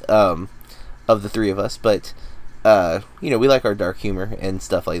most of the 3 of us, but we like our dark humor and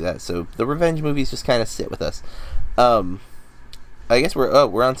stuff like that. So the revenge movies just kind of sit with us. I guess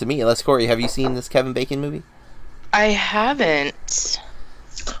we're on to me. Unless, Corey, have you seen this Kevin Bacon movie? I haven't.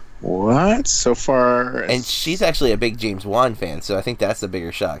 What? So far... And she's actually a big James Wan fan, so I think that's the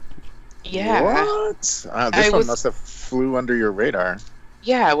bigger shock. Yeah. What? This one must have flew under your radar.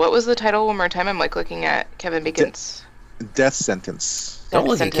 Yeah, what was the title one more time? I'm like looking at Kevin Bacon's... Death Sentence. Don't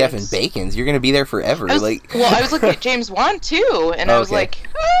look at Kevin Bacon's. You're going to be there forever. I was looking at James Wan, too, and I was like,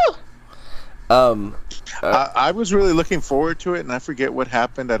 oh! I was really looking forward to it, and I forget what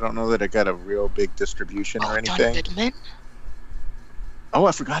happened. I don't know that it got a real big distribution or anything. John Goodman? Oh,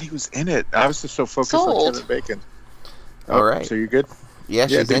 I forgot he was in it. I was just so focused on Kevin Bacon. All right. So you're good? Yeah,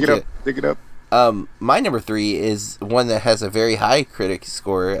 she's dig into it up. Dig it up. My number 3 is one that has a very high critic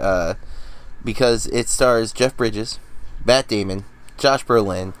score because it stars Jeff Bridges, Matt Damon, Josh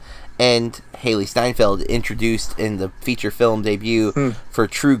Brolin, and Haley Steinfeld, introduced in the feature film debut for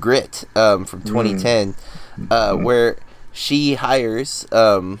True Grit from 2010, where she hires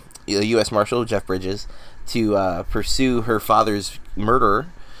the U.S. Marshal, Jeff Bridges, to pursue her father's murderer,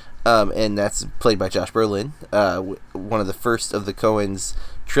 and that's played by Josh Brolin, one of the first of the Coens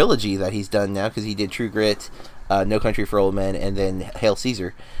trilogy that he's done now, because he did True Grit, No Country for Old Men, and then Hail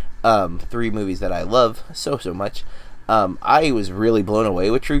Caesar. 3 movies that I love so much. I was really blown away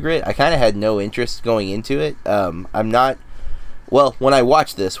with True Grit. I kind of had no interest going into it. When I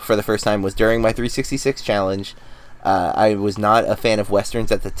watched this for the first time was during my 366 challenge. I was not a fan of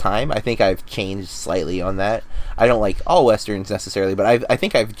Westerns at the time. I think I've changed slightly on that. I don't like all Westerns necessarily, but I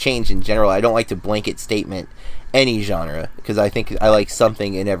think I've changed in general. I don't like to blanket statement any genre, because I think I like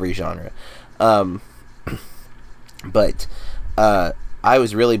something in every genre. But I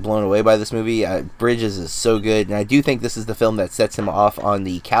was really blown away by this movie. Bridges is so good, and I do think this is the film that sets him off on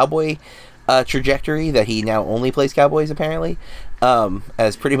the cowboy trajectory, that he now only plays cowboys, apparently.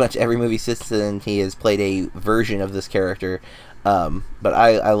 As pretty much every movie since then, he has played a version of this character. But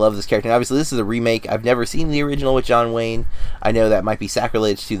I love this character. And obviously, this is a remake. I've never seen the original with John Wayne. I know that might be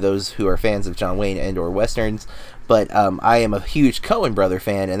sacrilege to those who are fans of John Wayne and or Westerns, but I am a huge Coen brother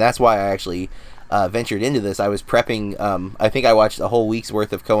fan, and that's why I actually ventured into this. I was prepping. I think I watched a whole week's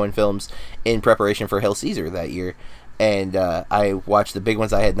worth of Coen films in preparation for Hail Caesar that year, and I watched the big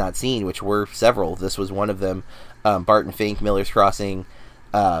ones I had not seen, which were several. This was one of them. Barton Fink, Miller's Crossing,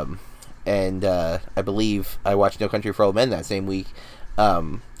 and I believe I watched No Country for Old Men that same week.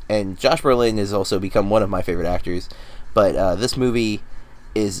 And Josh Brolin has also become one of my favorite actors. But this movie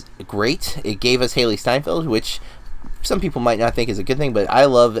is great. It gave us Haley Steinfeld, which some people might not think is a good thing, but I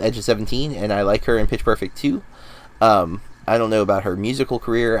love Edge of 17, and I like her in Pitch Perfect 2. I don't know about her musical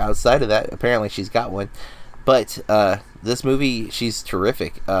career outside of that. Apparently she's got one. But this movie, she's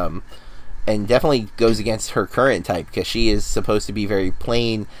terrific. And definitely goes against her current type, because she is supposed to be very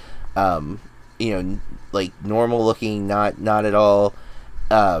plain, like normal looking, not at all.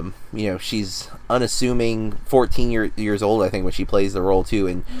 She's unassuming, 14 years old, I think, when she plays the role too.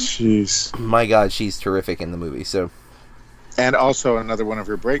 And jeez, my God, she's terrific in the movie. So, and also another one of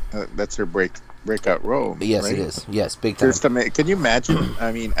her that's her breakout role. Yes, right? It is. Yes, big time. Can you imagine?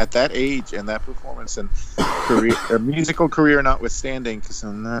 I mean, at that age and that performance and career, a musical career notwithstanding, because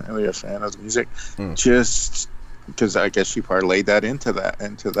I'm not really a fan of music, just because I guess she parlayed that into that,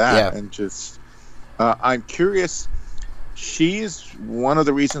 yeah. And just I'm curious. She's one of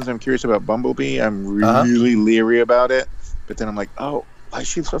the reasons I'm curious about Bumblebee. I'm really leery about it, but then I'm like, oh, why is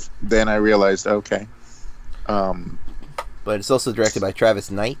she so? Then I realized, okay. But it's also directed by Travis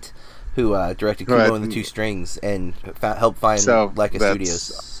Knight, who directed Kubo and the Two Strings and helped find Leica Studios.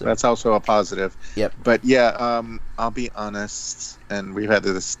 So. That's also a positive. Yep. But yeah, I'll be honest, and we've had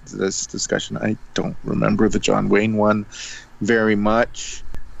this discussion. I don't remember the John Wayne one very much.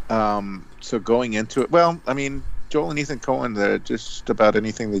 So going into it, well, I mean, Joel and Ethan Coen, just about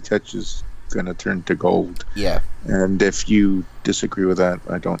anything they touch is going to turn to gold. Yeah. And if you disagree with that,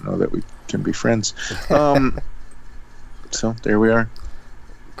 I don't know that we can be friends. So there we are.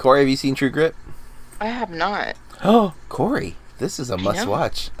 Corey, have you seen True Grit? I have not. Oh, Corey, this is a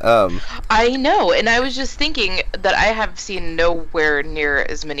must-watch. I know, and I was just thinking that I have seen nowhere near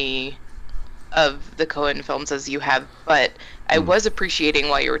as many of the Coen films as you have, but I was appreciating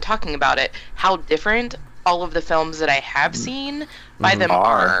while you were talking about it how different all of the films that I have seen by them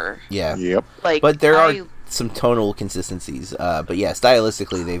are. Yeah. Yep. But there are some tonal consistencies, but yeah,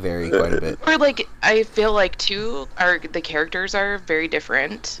 stylistically they vary quite a bit. Or like, I feel like too, the characters are very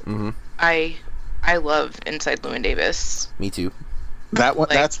different. Mm-hmm. I love Inside Llewyn Davis. Me too. That one.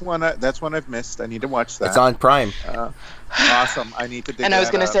 Like- That's one I've missed. I need to watch that. It's on Prime. Awesome. I need to. Dig And I was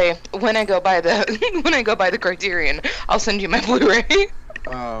that gonna up. say when I go by the Criterion, I'll send you my Blu-ray.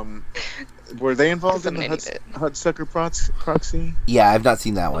 Were they involved in I'm the gonna need it. Hudsucker Proxy? Yeah, I've not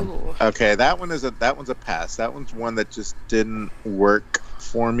seen that one. Ooh. Okay, that one's a pass. That one's one that just didn't work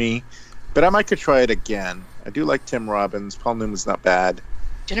for me. But I might could try it again. I do like Tim Robbins. Paul Newman's not bad.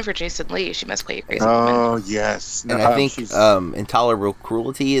 Jennifer Jason Leigh, she must play a crazy woman. Oh yes, And I think she's- Intolerable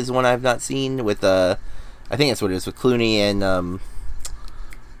Cruelty is one I've not seen with I think that's what it is with Clooney and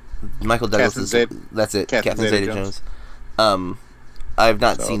Michael Douglas. Catherine Zeta- That's it. Catherine Catherine Zeta-Jones. Jones. I've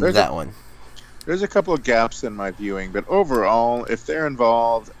not So seen there's that one. There's a couple of gaps in my viewing, but overall, if they're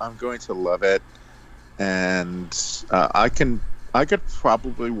involved, I'm going to love it. And I could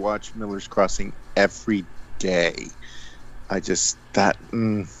probably watch Miller's Crossing every day. I just that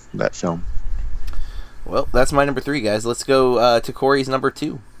film. Well, that's my number 3, guys. Let's go to Corey's number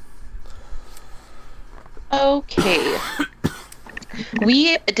 2. Okay.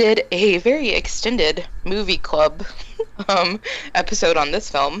 We did a very extended movie club episode on this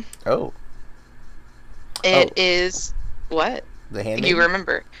film. Oh, It is what? The Handmaiden. You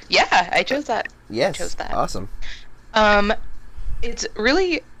remember? Yeah, I chose that. Yes. chose that. Awesome. It's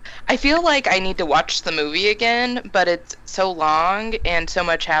really, I feel like I need to watch the movie again, but it's so long and so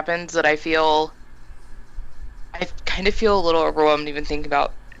much happens that I kind of feel a little overwhelmed even thinking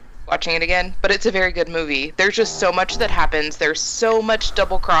about watching it again. But it's a very good movie. There's just so much that happens. There's so much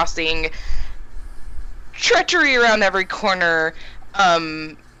double crossing, treachery around every corner,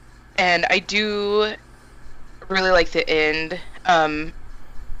 and I do really like the end.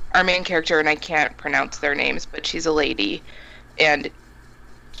 Our main character, and I can't pronounce their names, but she's a lady, and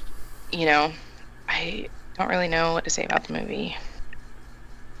I don't really know what to say about the movie,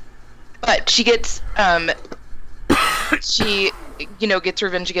 but she gets gets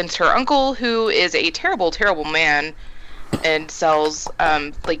revenge against her uncle, who is a terrible man and sells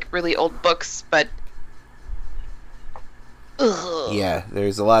really old books, but ugh. Yeah,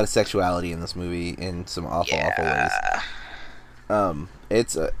 there's a lot of sexuality in this movie in some awful ways.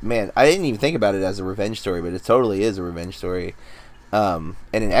 It's man, I didn't even think about it as a revenge story, but it totally is a revenge story. And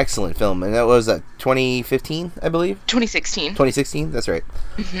an excellent film. And that was 2015, I believe. 2016. 2016, that's right.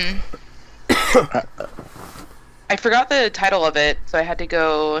 I forgot the title of it, so I had to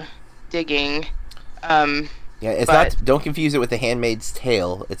go digging. Yeah, it's But- not. Don't confuse it with The Handmaid's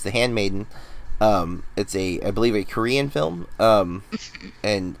Tale. It's The Handmaiden. It's I believe, a Korean film.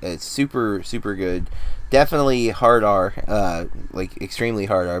 And it's super, super good. Definitely hard R, extremely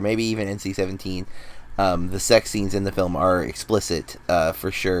hard R. Maybe even NC-17. The sex scenes in the film are explicit,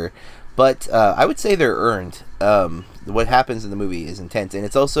 for sure. But I would say they're earned. What happens in the movie is intense, and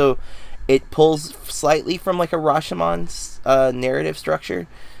it's also, it pulls slightly from like a Rashomon's narrative structure.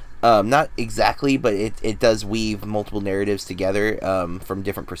 Not exactly, but it does weave multiple narratives together from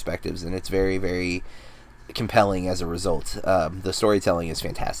different perspectives, and it's very, very compelling as a result. The storytelling is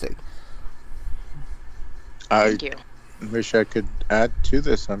fantastic. Thank you. Wish I could add to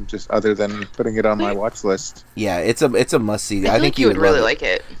this. I'm just, other than putting it on my watch list. Yeah, it's a must see. I think you would really like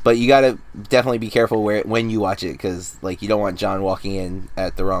it. But you gotta definitely be careful when you watch it, because you don't want John walking in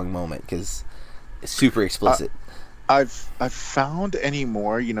at the wrong moment, because it's super explicit. I've found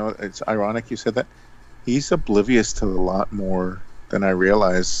anymore. It's ironic you said that. He's oblivious to a lot more than I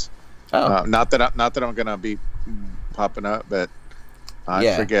realize. Oh. Not that I'm gonna be popping up, but I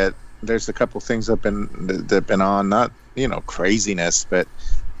Yeah. forget. There's a couple things that've been on, not craziness, but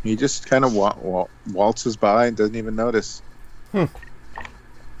he just kind of waltzes by and doesn't even notice.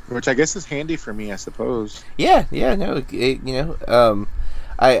 Which I guess is handy for me, I suppose. Yeah, no,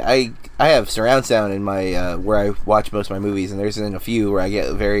 I have surround sound in my where I watch most of my movies, and there's a few where I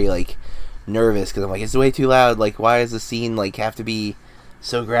get very nervous because I'm like, it's way too loud. Why does the scene have to be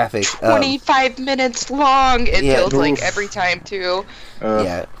so graphic? 25 minutes long. It Yeah. feels like Oof. every time too.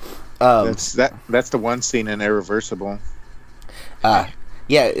 Yeah. That's the one scene in Irreversible.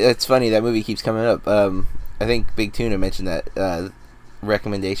 Yeah, it's funny that movie keeps coming up. I think Big Tuna mentioned that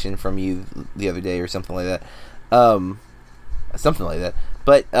recommendation from you the other day or something like that.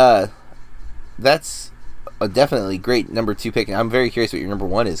 But that's a definitely great number 2 pick. And I'm very curious what your number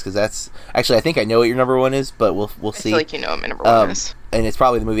 1 is, because that's actually, I think I know what your number 1 is, but we'll I see. feel like you know what my number one is. And it's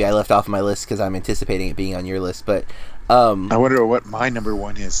probably the movie I left off my list because I'm anticipating it being on your list. But I wonder what my number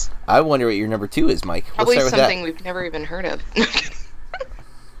 1 is. I wonder what your number 2 is, Mike. Probably Let's start something with we've never even heard of.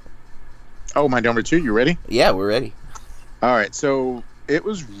 Oh, my number 2. You ready? that. Yeah, we're ready. All right. So it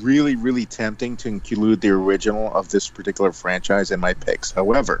was really, really tempting to include the original of this particular franchise in my picks.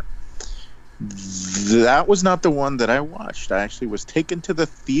 However, That was not the one that I watched. I actually was taken to the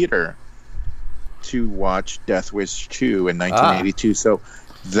theater to watch Death Wish 2 in 1982. So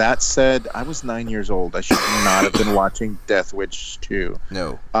that said, I was 9 years old. I should not have been watching Death Wish 2.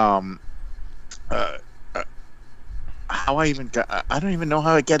 No. How I even got, I don't even know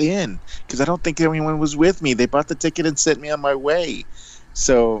how I got in, because I don't think anyone was with me. They bought the ticket and sent me on my way.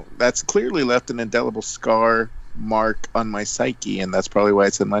 So that's clearly left an indelible scar mark on my psyche, and that's probably why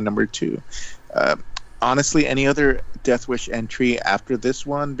it's in my number 2. Honestly, any other Death Wish entry after this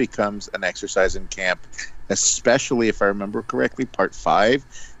one becomes an exercise in camp, especially if I remember correctly, part 5,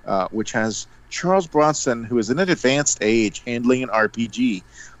 which has Charles Bronson, who is in an advanced age, handling an RPG.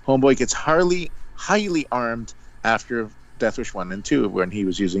 Homeboy gets highly armed after Death Wish 1 and 2, when he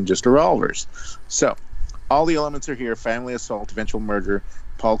was using just revolvers. So, all the elements are here: family assault, eventual murder.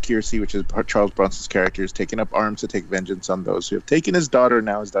 Paul Kersey, which is Charles Bronson's character, is taking up arms to take vengeance on those who have taken his daughter.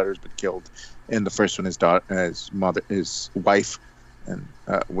 Now his daughter has been killed. In the first one, his wife,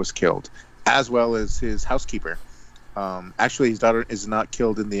 was killed, as well as his housekeeper. Actually, his daughter is not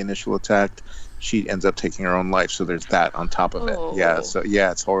killed in the initial attack. She ends up taking her own life, so there's that on top of it. Yeah, so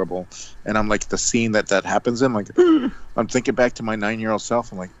yeah, it's horrible. And I'm like, the scene that happens in, like, I'm thinking back to my 9-year-old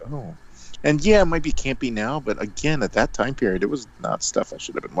self. I'm like, oh. And yeah, it might be campy now, but again, at that time period, it was not stuff I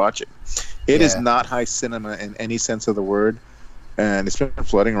should have been watching. It is not high cinema in any sense of the word, and it's been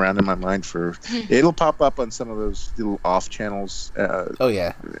floating around in my mind for. It'll pop up on some of those little off channels.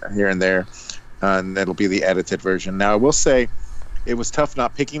 Here and there, and it'll be the edited version. Now, I will say, it was tough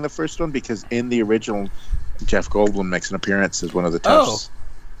not picking the first one, because in the original, Jeff Goldblum makes an appearance as one of the toughs.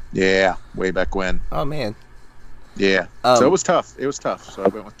 Yeah, way back when. Oh man. Yeah. So it was tough. So I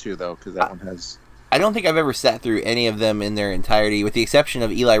went with 2 though, because that one has. I don't think I've ever sat through any of them in their entirety, with the exception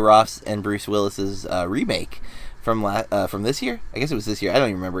of Eli Roth's and Bruce Willis's remake from this year. I guess it was this year. I don't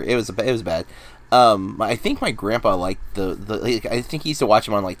even remember. It was bad. I think my grandpa liked the I think he used to watch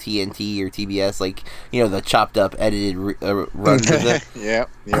them on like TNT or TBS, like, you know, the chopped up edited runs of it. Yeah.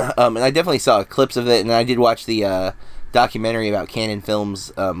 And I definitely saw clips of it, and I did watch the documentary about Canon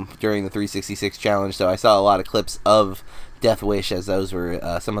Films during the 366 challenge, so I saw a lot of clips of Death Wish, as those were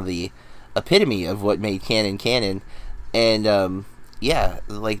some of the epitome of what made Canon. And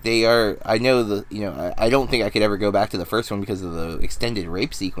like, they are, I know I don't think I could ever go back to the first one because of the extended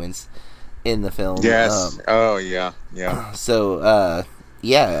rape sequence in the film. Yes. So I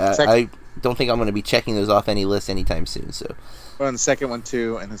don't think I'm going to be checking those off any list anytime soon. So, well, and the second one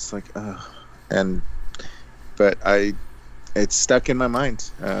too, and it's like, but it's stuck in my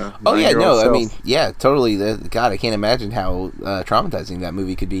mind. I mean, yeah, totally. God, I can't imagine how traumatizing that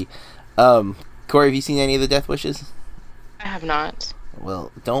movie could be. Corey, have you seen any of the Death Wishes? I have not.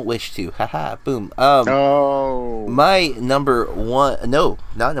 Well, don't wish to. Haha, boom. Oh. My number 1... No,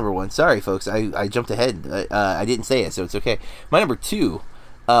 not number 1. Sorry, folks. I jumped ahead. I didn't say it, so it's okay. My number 2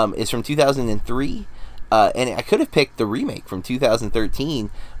 is from 2003. And I could have picked the remake from 2013,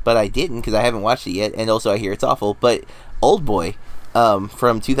 but I didn't, because I haven't watched it yet, and also I hear it's awful. But Old Boy,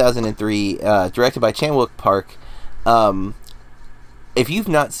 from 2003, directed by Chan-wook Park. If you've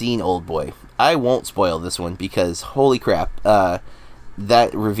not seen Old Boy, I won't spoil this one, because holy crap,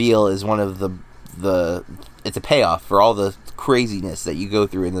 that reveal is one of the it's a payoff for all the craziness that you go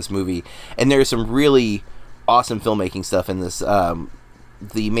through in this movie. And there's some really awesome filmmaking stuff in this.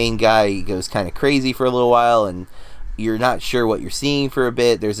 The main guy goes kind of crazy for a little while, and you're not sure what you're seeing for a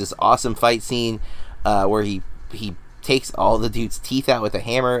bit. There's this awesome fight scene where he takes all the dude's teeth out with a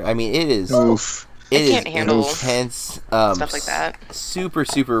hammer. I mean, it is Oof. It I can't handle intense, stuff like that. Super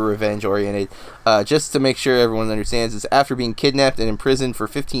revenge oriented. Just to make sure everyone understands, is after being kidnapped and imprisoned for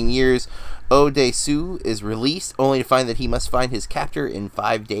 15 years, Oh Dae-soo is released, only to find that he must find his captor in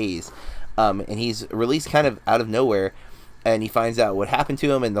 5 days. And he's released kind of out of nowhere, and he finds out what happened to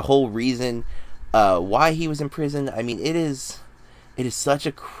him and the whole reason why he was in prison. I mean, it is such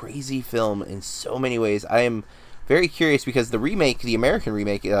a crazy film in so many ways. I am very curious, because the American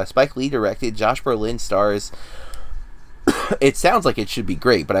remake, Spike Lee directed, Josh Brolin stars. It sounds like it should be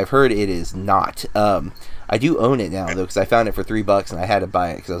great, but I've heard it is not. I do own it now, though, because I found it for $3 and I had to buy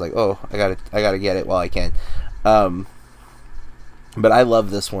it because I was like, oh, I gotta get it while I can. But I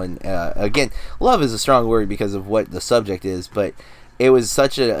love this one. Again, love is a strong word because of what the subject is, but it was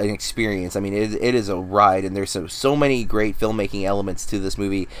such an experience. I mean, it is a ride, and there's so many great filmmaking elements to this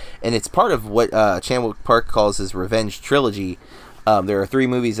movie, and it's part of what Chan-wook Park calls his revenge trilogy. There are 3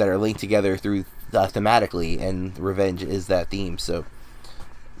 movies that are linked together through thematically, and revenge is that theme. So,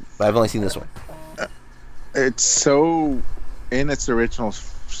 but I've only seen this one. It's so in its original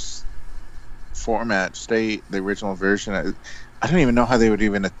format, the original version. I don't even know how they would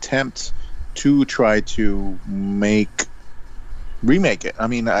even attempt to try to remake it. I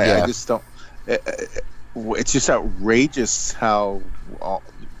mean, I just don't. It's just outrageous how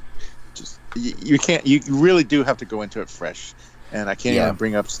you can't. You really do have to go into it fresh, and I can't even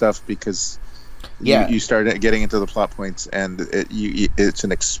bring up stuff because you start getting into the plot points, and it's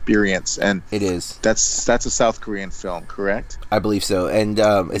an experience, and it is. That's a South Korean film, correct? I believe so, and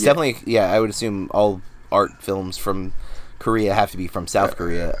it's definitely I would assume all art films from Korea have to be from South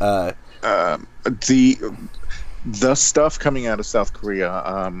Korea. The stuff coming out of South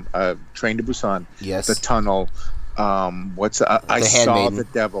Korea, Train to Busan, yes, The Tunnel, I saw The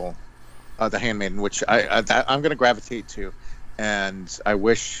Devil, The Handmaiden, which I'm going to gravitate to, and I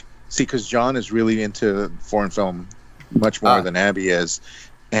wish because John is really into foreign film much more than Abby is,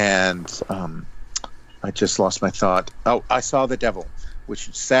 and I just lost my thought. Oh, I saw The Devil,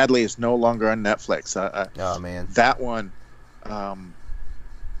 which sadly is no longer on Netflix. Oh man, that one,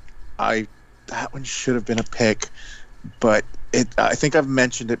 that one should have been a pick, but I think I've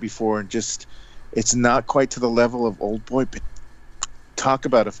mentioned it before, and just it's not quite to the level of Old Boy, but talk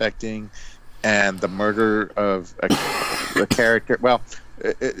about affecting, and the murder of a character. Well,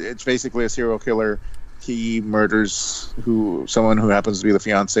 it's basically a serial killer. He murders someone who happens to be the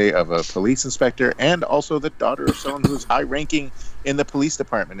fiance of a police inspector, and also the daughter of someone who's high ranking in the police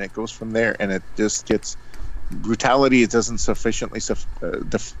department. It goes from there, and it just gets brutality. It doesn't sufficiently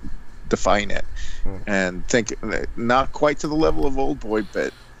define it, and think not quite to the level of Old Boy,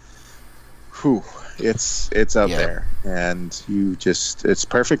 but it's up there, and it's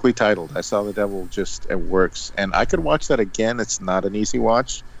perfectly titled. I Saw the Devil, it works, and I could watch that again. It's not an easy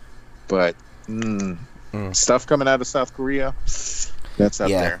watch, but stuff coming out of South Korea, that's up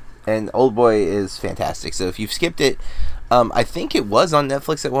there. And Old Boy is fantastic. So if you've skipped it, I think it was on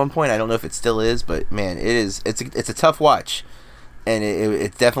Netflix at one point. I don't know if it still is, but man, it's a tough watch. And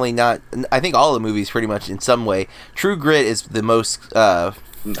it's definitely not. I think all the movies, pretty much in some way. True Grit is the most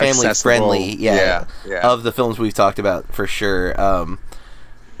family friendly, of the films we've talked about for sure.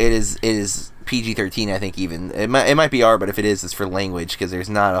 It is PG-13, I think. Even it might be R, but if it is, it's for language because there's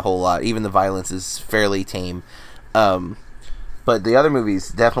not a whole lot. Even the violence is fairly tame. But the other movies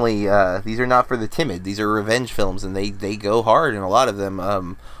definitely these are not for the timid. These are revenge films, and they go hard in a lot of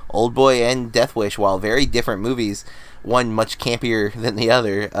them. Old Boy and Death Wish, while very different movies. One much campier than the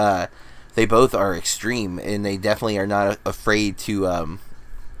other. They both are extreme, and they definitely are not afraid to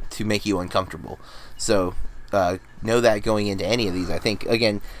make you uncomfortable. So know that going into any of these. I think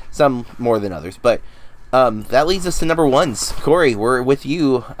again, some more than others, but that leads us to number ones. Corey, we're with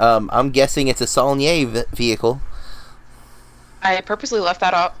you. I'm guessing it's a Saulnier vehicle. I purposely left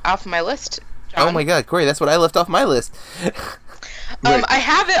that off my list, John. Oh my God, Corey, that's what I left off my list. I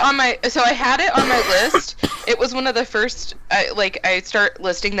have it on my. So I had it on my list. It was one of the first. I start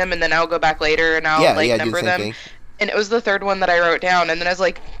listing them, and then I'll go back later and I'll number them. Thing. And it was the third one that I wrote down, and then I was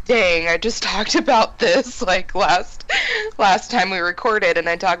like, "Dang, I just talked about this last time we recorded, and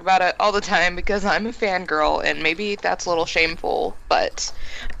I talk about it all the time because I'm a fangirl, and maybe that's a little shameful, but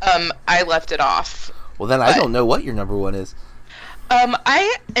I left it off." Well, then I don't know what your number one is.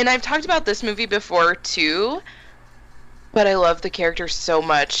 I've talked about this movie before too. But I love the character so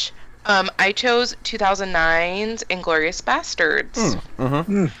much. I chose 2009's Inglourious Bastards.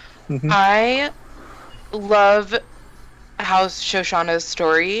 I love how Shoshana's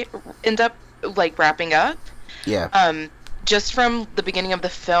story ends up wrapping up. Yeah. Just from the beginning of the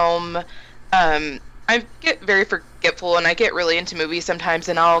film, I get very forgetful, and I get really into movies sometimes,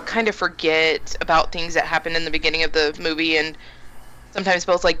 and I'll kind of forget about things that happen in the beginning of the movie, and sometimes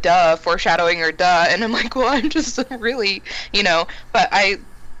both duh, foreshadowing, or duh, and I'm like, well, I'm just really, but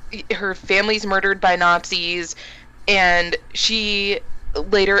her family's murdered by Nazis, and she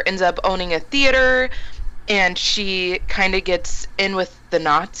later ends up owning a theater, and she kind of gets in with the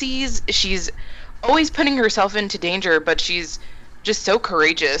Nazis. She's always putting herself into danger, but she's just so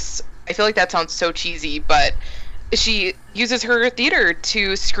courageous. I feel like that sounds so cheesy, but she uses her theater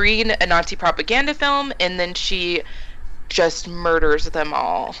to screen a Nazi propaganda film, and then she just murders them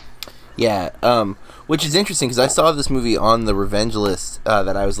all. Yeah, which is interesting because I saw this movie on the revenge list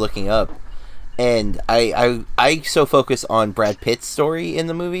that I was looking up, and I so focus on Brad Pitt's story in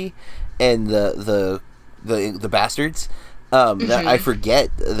the movie and the bastards that I forget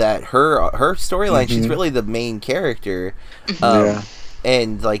that her storyline, she's really the main character.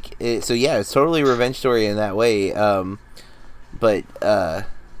 And it's totally a revenge story in that way. But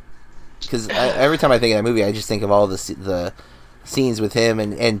because every time I think of that movie, I just think of all the scenes with him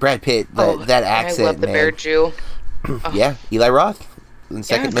and Brad Pitt. That accent, I love the man. Bear Jew. Yeah, Eli Roth.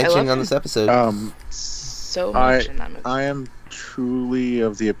 Second mention on this episode. So much in that movie. I am truly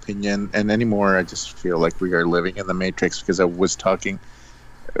of the opinion, and anymore, I just feel like we are living in the Matrix, because I was talking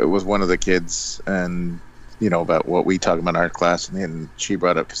with one of the kids, and about what we talk about in our class, and she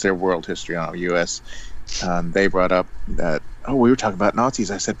brought up, because they're world history on U.S. They brought up that we were talking about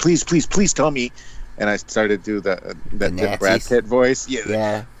Nazis. I said, please tell me, and I started to do the Brad Pitt voice.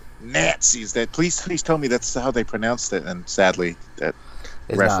 Yeah. Nazis. That please tell me that's how they pronounced it, and sadly that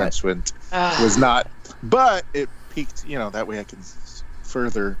It's reference was not. But it peaked. That way I can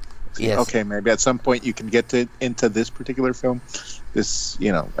further. Yes. Okay, maybe at some point you can get into this particular film. This,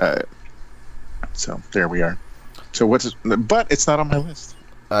 so there we are. So but it's not on my list.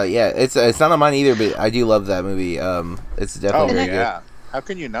 Yeah, it's not on mine either, but I do love that movie. It's definitely very good. How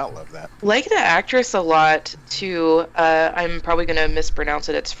can you not love that? Like the actress a lot too. I'm probably gonna mispronounce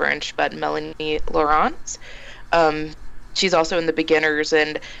it. It's French, but Melanie Laurent. She's also in The Beginners,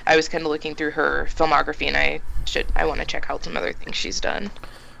 and I was kind of looking through her filmography, and I want to check out some other things she's done.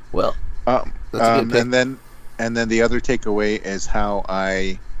 Well, that's a good pick. and then the other takeaway is how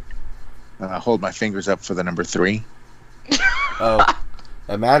I hold my fingers up for the number 3. Oh,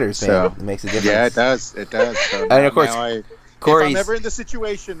 that matters, man. So, It makes a difference. Yeah, it does. It does. So And of course, if I'm ever in the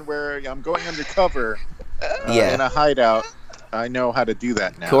situation where I'm going undercover in a hideout, I know how to do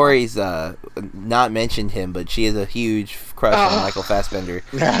that now. Corey's not mentioned him, but she is a huge crush on Michael Fassbender.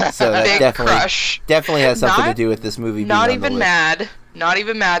 So that Big definitely crush. definitely has something to do with this movie. Not being on the even list. mad. Not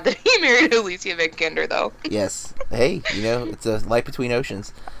even mad that he married Alicia Vikander, though. Yes. Hey, it's a light between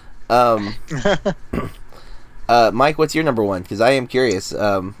oceans. Mike, what's your number 1? Because I am curious.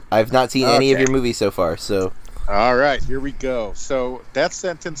 I've not seen any of your movies so far, so. All right, here we go. So Death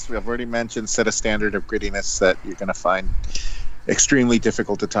Sentence, I've already mentioned, set a standard of grittiness that you're going to find extremely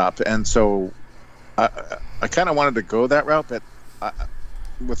difficult to top. And so I kind of wanted to go that route, but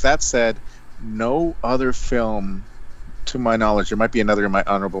with that said, no other film, to my knowledge, there might be another in my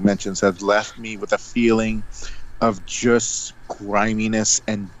honorable mentions, have left me with a feeling of just griminess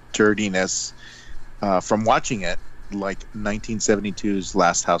and dirtiness from watching it, like 1972's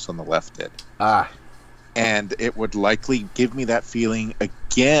Last House on the Left did. And it would likely give me that feeling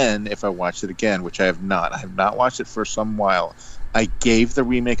again if I watched it again, which I have not. I have not watched it for some while. I gave the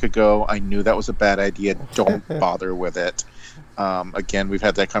remake a go. I knew that was a bad idea. Don't bother with it. Again, we've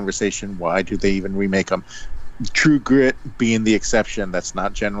had that conversation. Why do they even remake them? True Grit being the exception. That's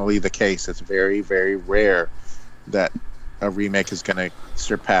not generally the case. It's very, very rare that a remake is going to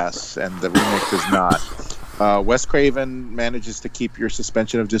surpass, and the remake does not. Wes Craven manages to keep your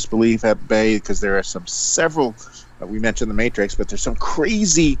suspension of disbelief at bay, because there are several, we mentioned The Matrix, but there's some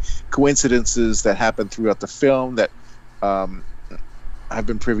crazy coincidences that happen throughout the film that I've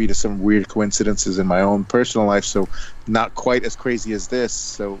been privy to some weird coincidences in my own personal life, so not quite as crazy as this.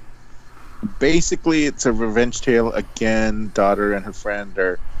 So basically it's a revenge tale again. Daughter and her friend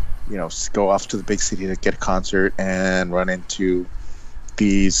are, go off to the big city to get a concert and run into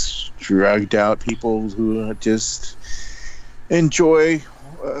these drugged out people who just enjoy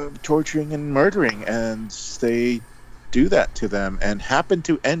torturing and murdering, and they do that to them and happen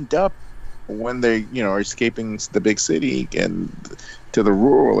to end up, when they are escaping the big city and to the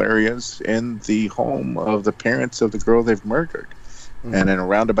rural areas, in the home of the parents of the girl they've murdered. Mm-hmm. And in a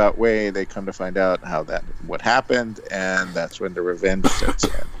roundabout way, they come to find out what happened, and that's when the revenge sets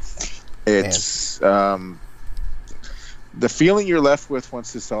in. It's the feeling you're left with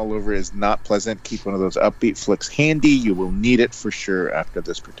once it's all over is not pleasant. Keep one of those upbeat flicks handy. You will need it for sure after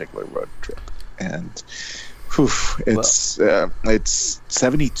this particular road trip. And it's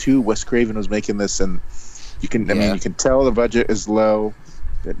 72. Wes Craven was making this, and you can you can tell the budget is low.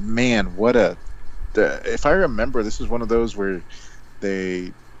 But man, if I remember, this was one of those where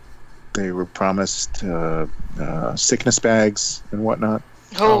they were promised sickness bags and whatnot.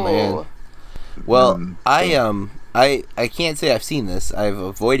 Oh man. Well, I can't say I've seen this. I've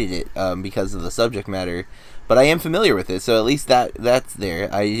avoided it because of the subject matter, but I am familiar with it. So at least that's there.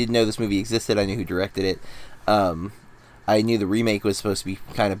 I didn't know this movie existed. I knew who directed it. I knew the remake was supposed to be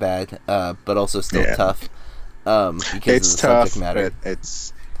kind of bad, but also still tough because it's of the tough, subject matter.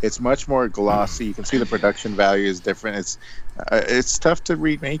 It's much more glossy. You can see the production value is different. It's tough to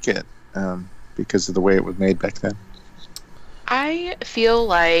remake it because of the way it was made back then. I feel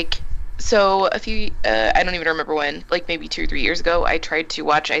like, so a few, I don't even remember when, like maybe 2 or 3 years ago, I tried to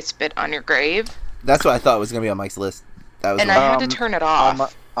watch I Spit on Your Grave. That's what I thought was going to be on Mike's list. That was and I had to turn it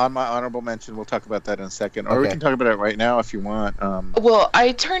off. On my honorable mention, we'll talk about that in a second. Or we can talk about it right now if you want. Well,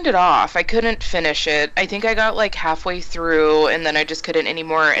 I turned it off. I couldn't finish it. I think I got like halfway through, and then I just couldn't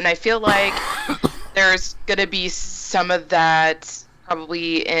anymore. And I feel like there's going to be some of that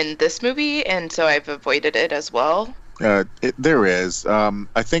probably in this movie, and so I've avoided it as well. There is.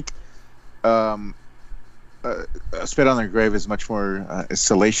 I think Spit on Their Grave is much more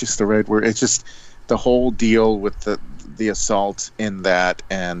salacious, the right word. It's just the whole deal with the assault in that.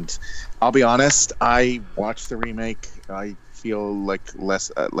 And I'll be honest, I watched the remake. I feel like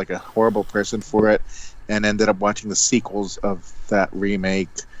less like a horrible person for it, and ended up watching the sequels of that remake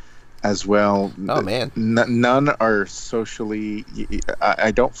as well. Oh man, none are socially.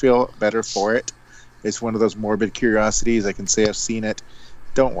 I don't feel better for it. It's one of those morbid curiosities. I can say I've seen it.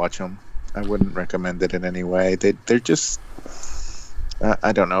 Don't watch them. I wouldn't recommend it in any way. They're just.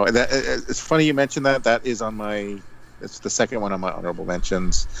 I don't know. It's funny you mentioned that. That is on my. It's the second one on my honorable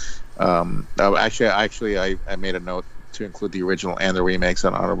mentions. Actually, I made a note to include the original and the remakes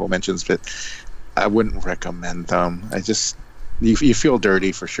on honorable mentions, but I wouldn't recommend them. You feel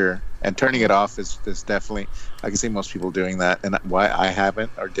dirty for sure, and turning it off is definitely. I can see most people doing that, and why I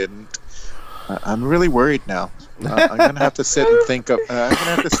haven't or didn't. I'm really worried now. I'm gonna have to sit and think. I'm gonna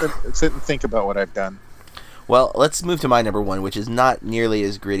have to sit and think about what I've done. Well, let's move to my number one, which is not nearly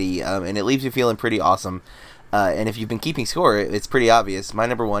as gritty, and it leaves you feeling pretty awesome. And if you've been keeping score, it's pretty obvious. My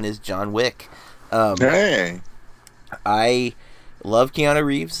number one is John Wick. Hey. I love Keanu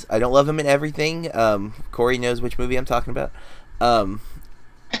Reeves. I don't love him in everything. Corey knows which movie I'm talking about. I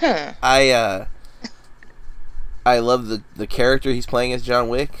love the character he's playing as John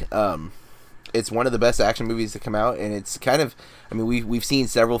Wick. It's one of the best action movies to come out, and it's kind of, I mean, we've seen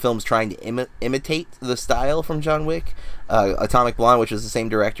several films trying to imitate the style from John Wick. Atomic Blonde, which was the same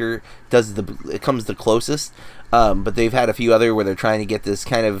director, it comes the closest. But they've had a few other where they're trying to get this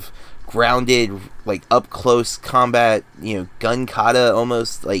kind of grounded, like up close combat, gun kata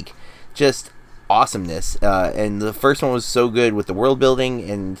almost, like just awesomeness. And the first one was so good with the world building,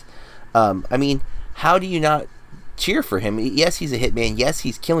 and I mean, how do you not cheer for him? Yes, he's a hitman. Yes,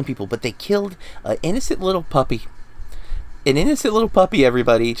 he's killing people, but they killed an innocent little puppy. An innocent little puppy,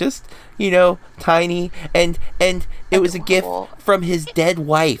 everybody. Just, tiny. And it was a gift from his dead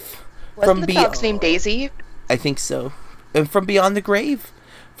wife. Wasn't the dog's name Daisy? I think so. And from beyond the grave.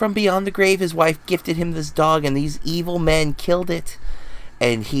 From beyond the grave, his wife gifted him this dog, and these evil men killed it.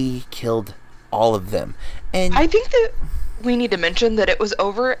 And he killed all of them. And I think that we need to mention that it was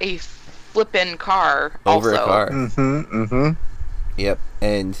over a flippin' car. Over also. a car. Mm-hmm. Yep.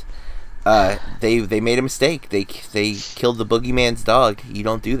 And they made a mistake. They killed the boogeyman's dog. You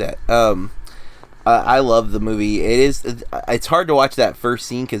don't do that. I love the movie. It's hard to watch that first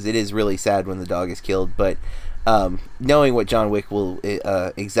scene because it is really sad when the dog is killed. But knowing what John Wick will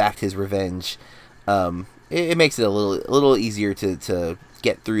exact his revenge, it makes it a little easier to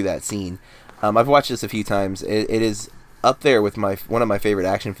get through that scene. I've watched this a few times. It is up there with one of my favorite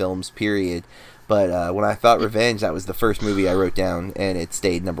action films, period. But when I thought revenge, that was the first movie I wrote down, and it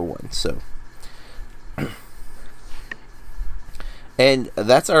stayed number one. So, and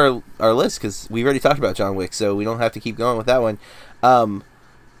that's our list because we've already talked about John Wick, so we don't have to keep going with that one.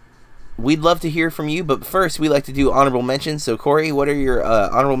 We'd love to hear from you, but first we like to do honorable mentions. So, Corey, what are your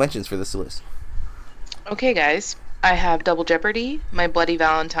honorable mentions for this list? Okay, guys. I have Double Jeopardy, My Bloody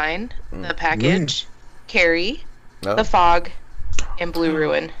Valentine, The Package, Carrie, The Fog, and Blue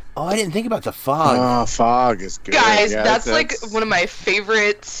Ruin. Oh, I didn't think about The Fog. Oh, Fog is good. Guys, that's like one of my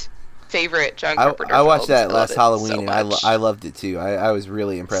favorite John Carpenter I watched films. that last Halloween, so and much. I loved it too. I was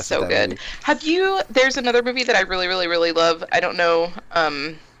really impressed So with that good. movie. There's another movie that I really, really, really love. I don't know,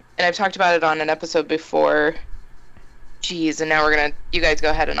 and I've talked about it on an episode before. Jeez, and now you guys go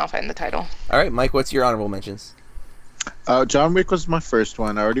ahead and I'll find the title. All right, Mike, what's your honorable mentions? John Wick was my first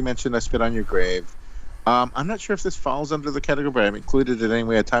one. I already mentioned I Spit on Your Grave. I'm not sure if this falls under the category, but I've included it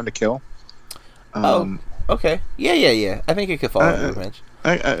anyway. A Time to Kill. Okay. Yeah. I think it could fall under the bench.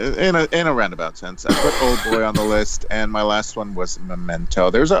 In a roundabout sense. I put Old Boy on the list, and my last one was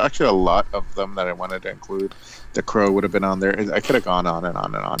Memento. There's actually a lot of them that I wanted to include. The Crow would have been on there. I could have gone on and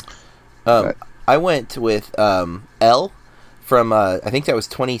on and on. I went with Elle from, I think that was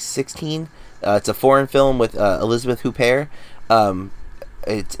 2016. It's a foreign film with Elizabeth Huppert.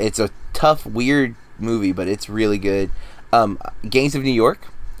 It's a tough, weird movie, but it's really good. Gangs of New York.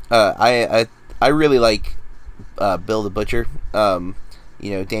 I really like Bill the Butcher.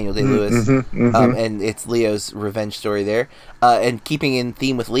 Daniel Day-Lewis. And it's Leo's revenge story there. And keeping in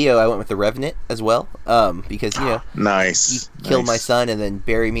theme with Leo, I went with The Revenant as well. Because nice. You killed my son and then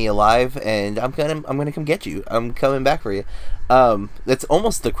bury me alive, and I'm gonna come get you. I'm coming back for you. That's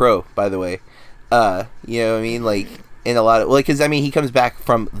almost The Crow, by the way. You know what I mean? Like, in a lot of, because he comes back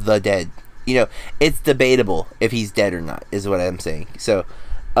from the dead. It's debatable if he's dead or not, is what I'm saying. So,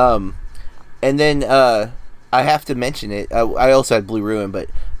 and then I have to mention it. I also had Blue Ruin, but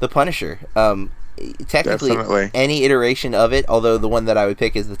The Punisher. technically Definitely. any iteration of it, although the one that I would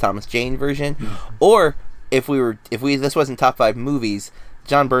pick is the Thomas Jane version. Or if this wasn't top 5 movies,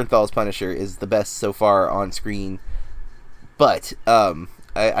 John Bernthal's Punisher is the best so far on screen. But I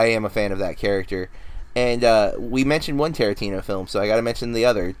am a fan of that character. And we mentioned one Tarantino film, so I got to mention the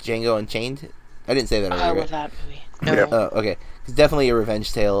other, Django Unchained. I didn't say that earlier. I right? love that movie. No. Yep. Oh, okay. It's definitely a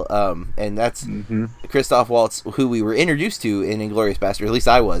revenge tale, and that's Christoph Waltz, who we were introduced to in Inglourious Basterds. At least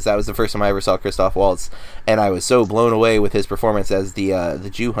I was. That was the first time I ever saw Christoph Waltz, and I was so blown away with his performance as the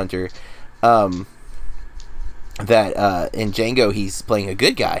Jew hunter. That in Django he's playing a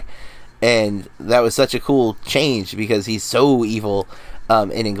good guy, and that was such a cool change because he's so evil in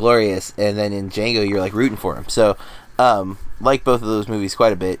Inglourious, and then in Django you're like rooting for him. So, like both of those movies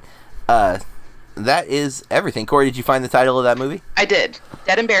quite a bit. That is everything. Corey, did you find the title of that movie? I did.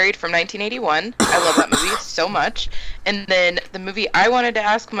 Dead and Buried from 1981. I love that movie so much. And then the movie I wanted to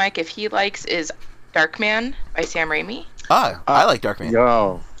ask Mike if he likes is Darkman by Sam Raimi. I like Darkman.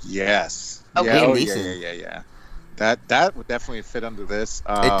 Yo, yes. Oh, yeah, Liam yeah. That would definitely fit under this.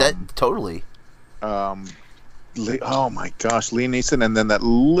 Totally. Oh my gosh, Liam Neeson, and then that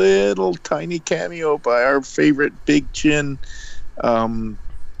little tiny cameo by our favorite Big Chin. Campbell.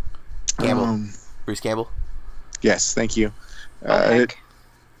 Bruce Campbell. Yes, thank you. Right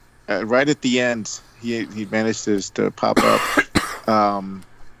at the end, he managed to pop up.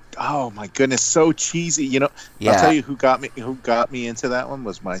 Oh my goodness, so cheesy. You know, Yeah. I'll tell you who got me into that one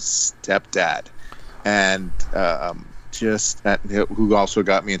was my stepdad, and who also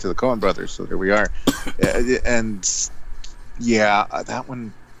got me into the Coen Brothers. So there we are. And yeah, that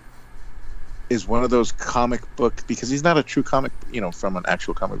one is one of those comic book, because he's not a true comic, from an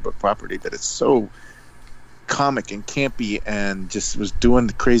actual comic book property, that it's so comic and campy and just was doing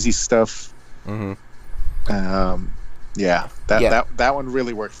the crazy stuff. Mm-hmm. That one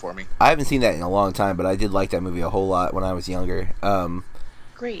really worked for me. I haven't seen that in a long time, but I did like that movie a whole lot when I was younger.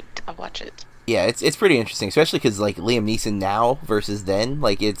 Great. I'll watch it. Yeah, it's pretty interesting, especially because like Liam Neeson now versus then,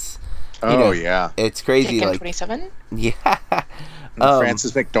 like it's yeah, it's crazy. Taken Like 27? Yeah.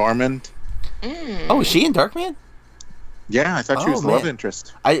 Frances McDormand. Oh, is she in Darkman? Yeah, I thought she was the man. love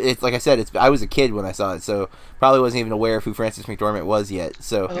interest. It's like I said, I was a kid when I saw it, so probably wasn't even aware of who Frances McDormand was yet.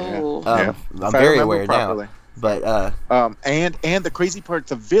 So Oh. Yeah. I'm If I very remember aware properly. now. But And the crazy part,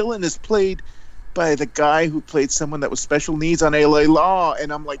 the villain is played by the guy who played someone that was special needs on LA Law,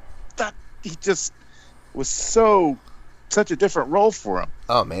 and I'm like, that he just was such a different role for him.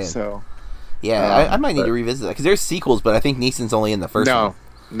 oh man, So yeah, I might need to revisit that because there's sequels, but I think Neeson's only in the first one.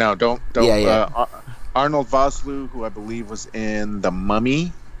 no, don't. Yeah. Arnold Vosloo, who I believe was in The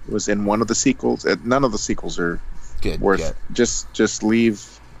Mummy, was in one of the sequels. None of the sequels are Good. worth. Yeah. Just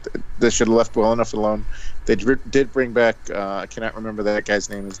leave. They should have left well enough alone. They did bring back. I cannot remember that guy's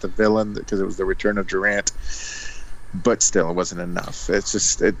name as the villain because it was the Return of Durant. But still, it wasn't enough. It's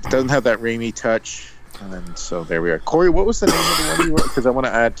just it doesn't have that Raimi touch. And so there we are. Corey, what was the name of the one you were? Because I want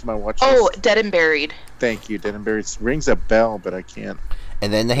to add to my watch list. Oh, Dead and Buried. Thank you, Dead and Buried. It rings a bell, but I can't.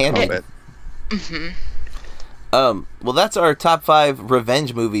 And then The Handmaid. Mm-hmm. Well, that's our top 5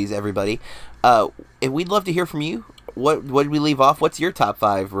 revenge movies, everybody. And we'd love to hear from you. What did we leave off? What's your top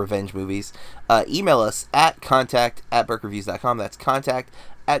 5 revenge movies? Email us at contact@burkreviews.com. That's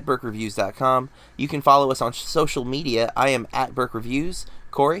contact@burkreviews.com. You can follow us on social media. I am at burkreviews.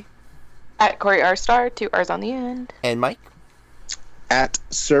 Corey? At Corey R. Star, 2 R's on the end. And Mike? At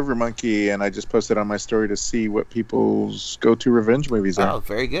Server Monkey, and I just posted on my story to see what people's go-to revenge movies are. Oh,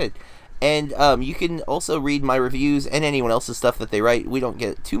 very good. And you can also read my reviews and anyone else's stuff that they write. We don't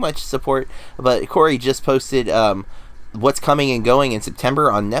get too much support, but Corey just posted what's coming and going in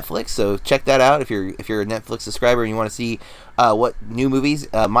September on Netflix, so check that out if you're a Netflix subscriber and you want to see what new movies.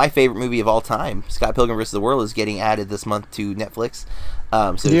 My favorite movie of all time, Scott Pilgrim vs. the World, is getting added this month to Netflix.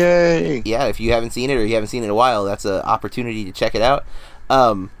 So Yay! yeah, if you haven't seen it or you haven't seen it in a while, that's an opportunity to check it out.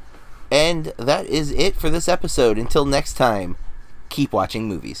 And that is it for this episode. Until next time, keep watching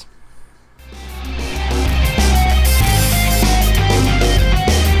movies.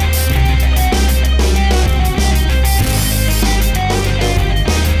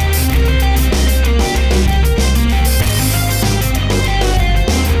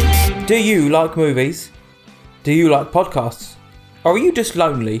 Do you like movies? Do you like podcasts? Or are you just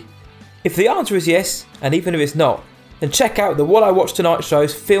lonely? If the answer is yes, and even if it's not, then check out the What I Watched Tonight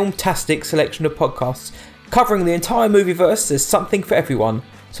show's filmtastic selection of podcasts covering the entire movieverse. There's something for everyone,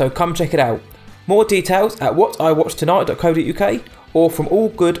 so come check it out. More details at whatiwatchtonight.co.uk or from all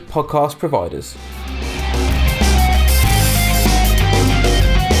good podcast providers.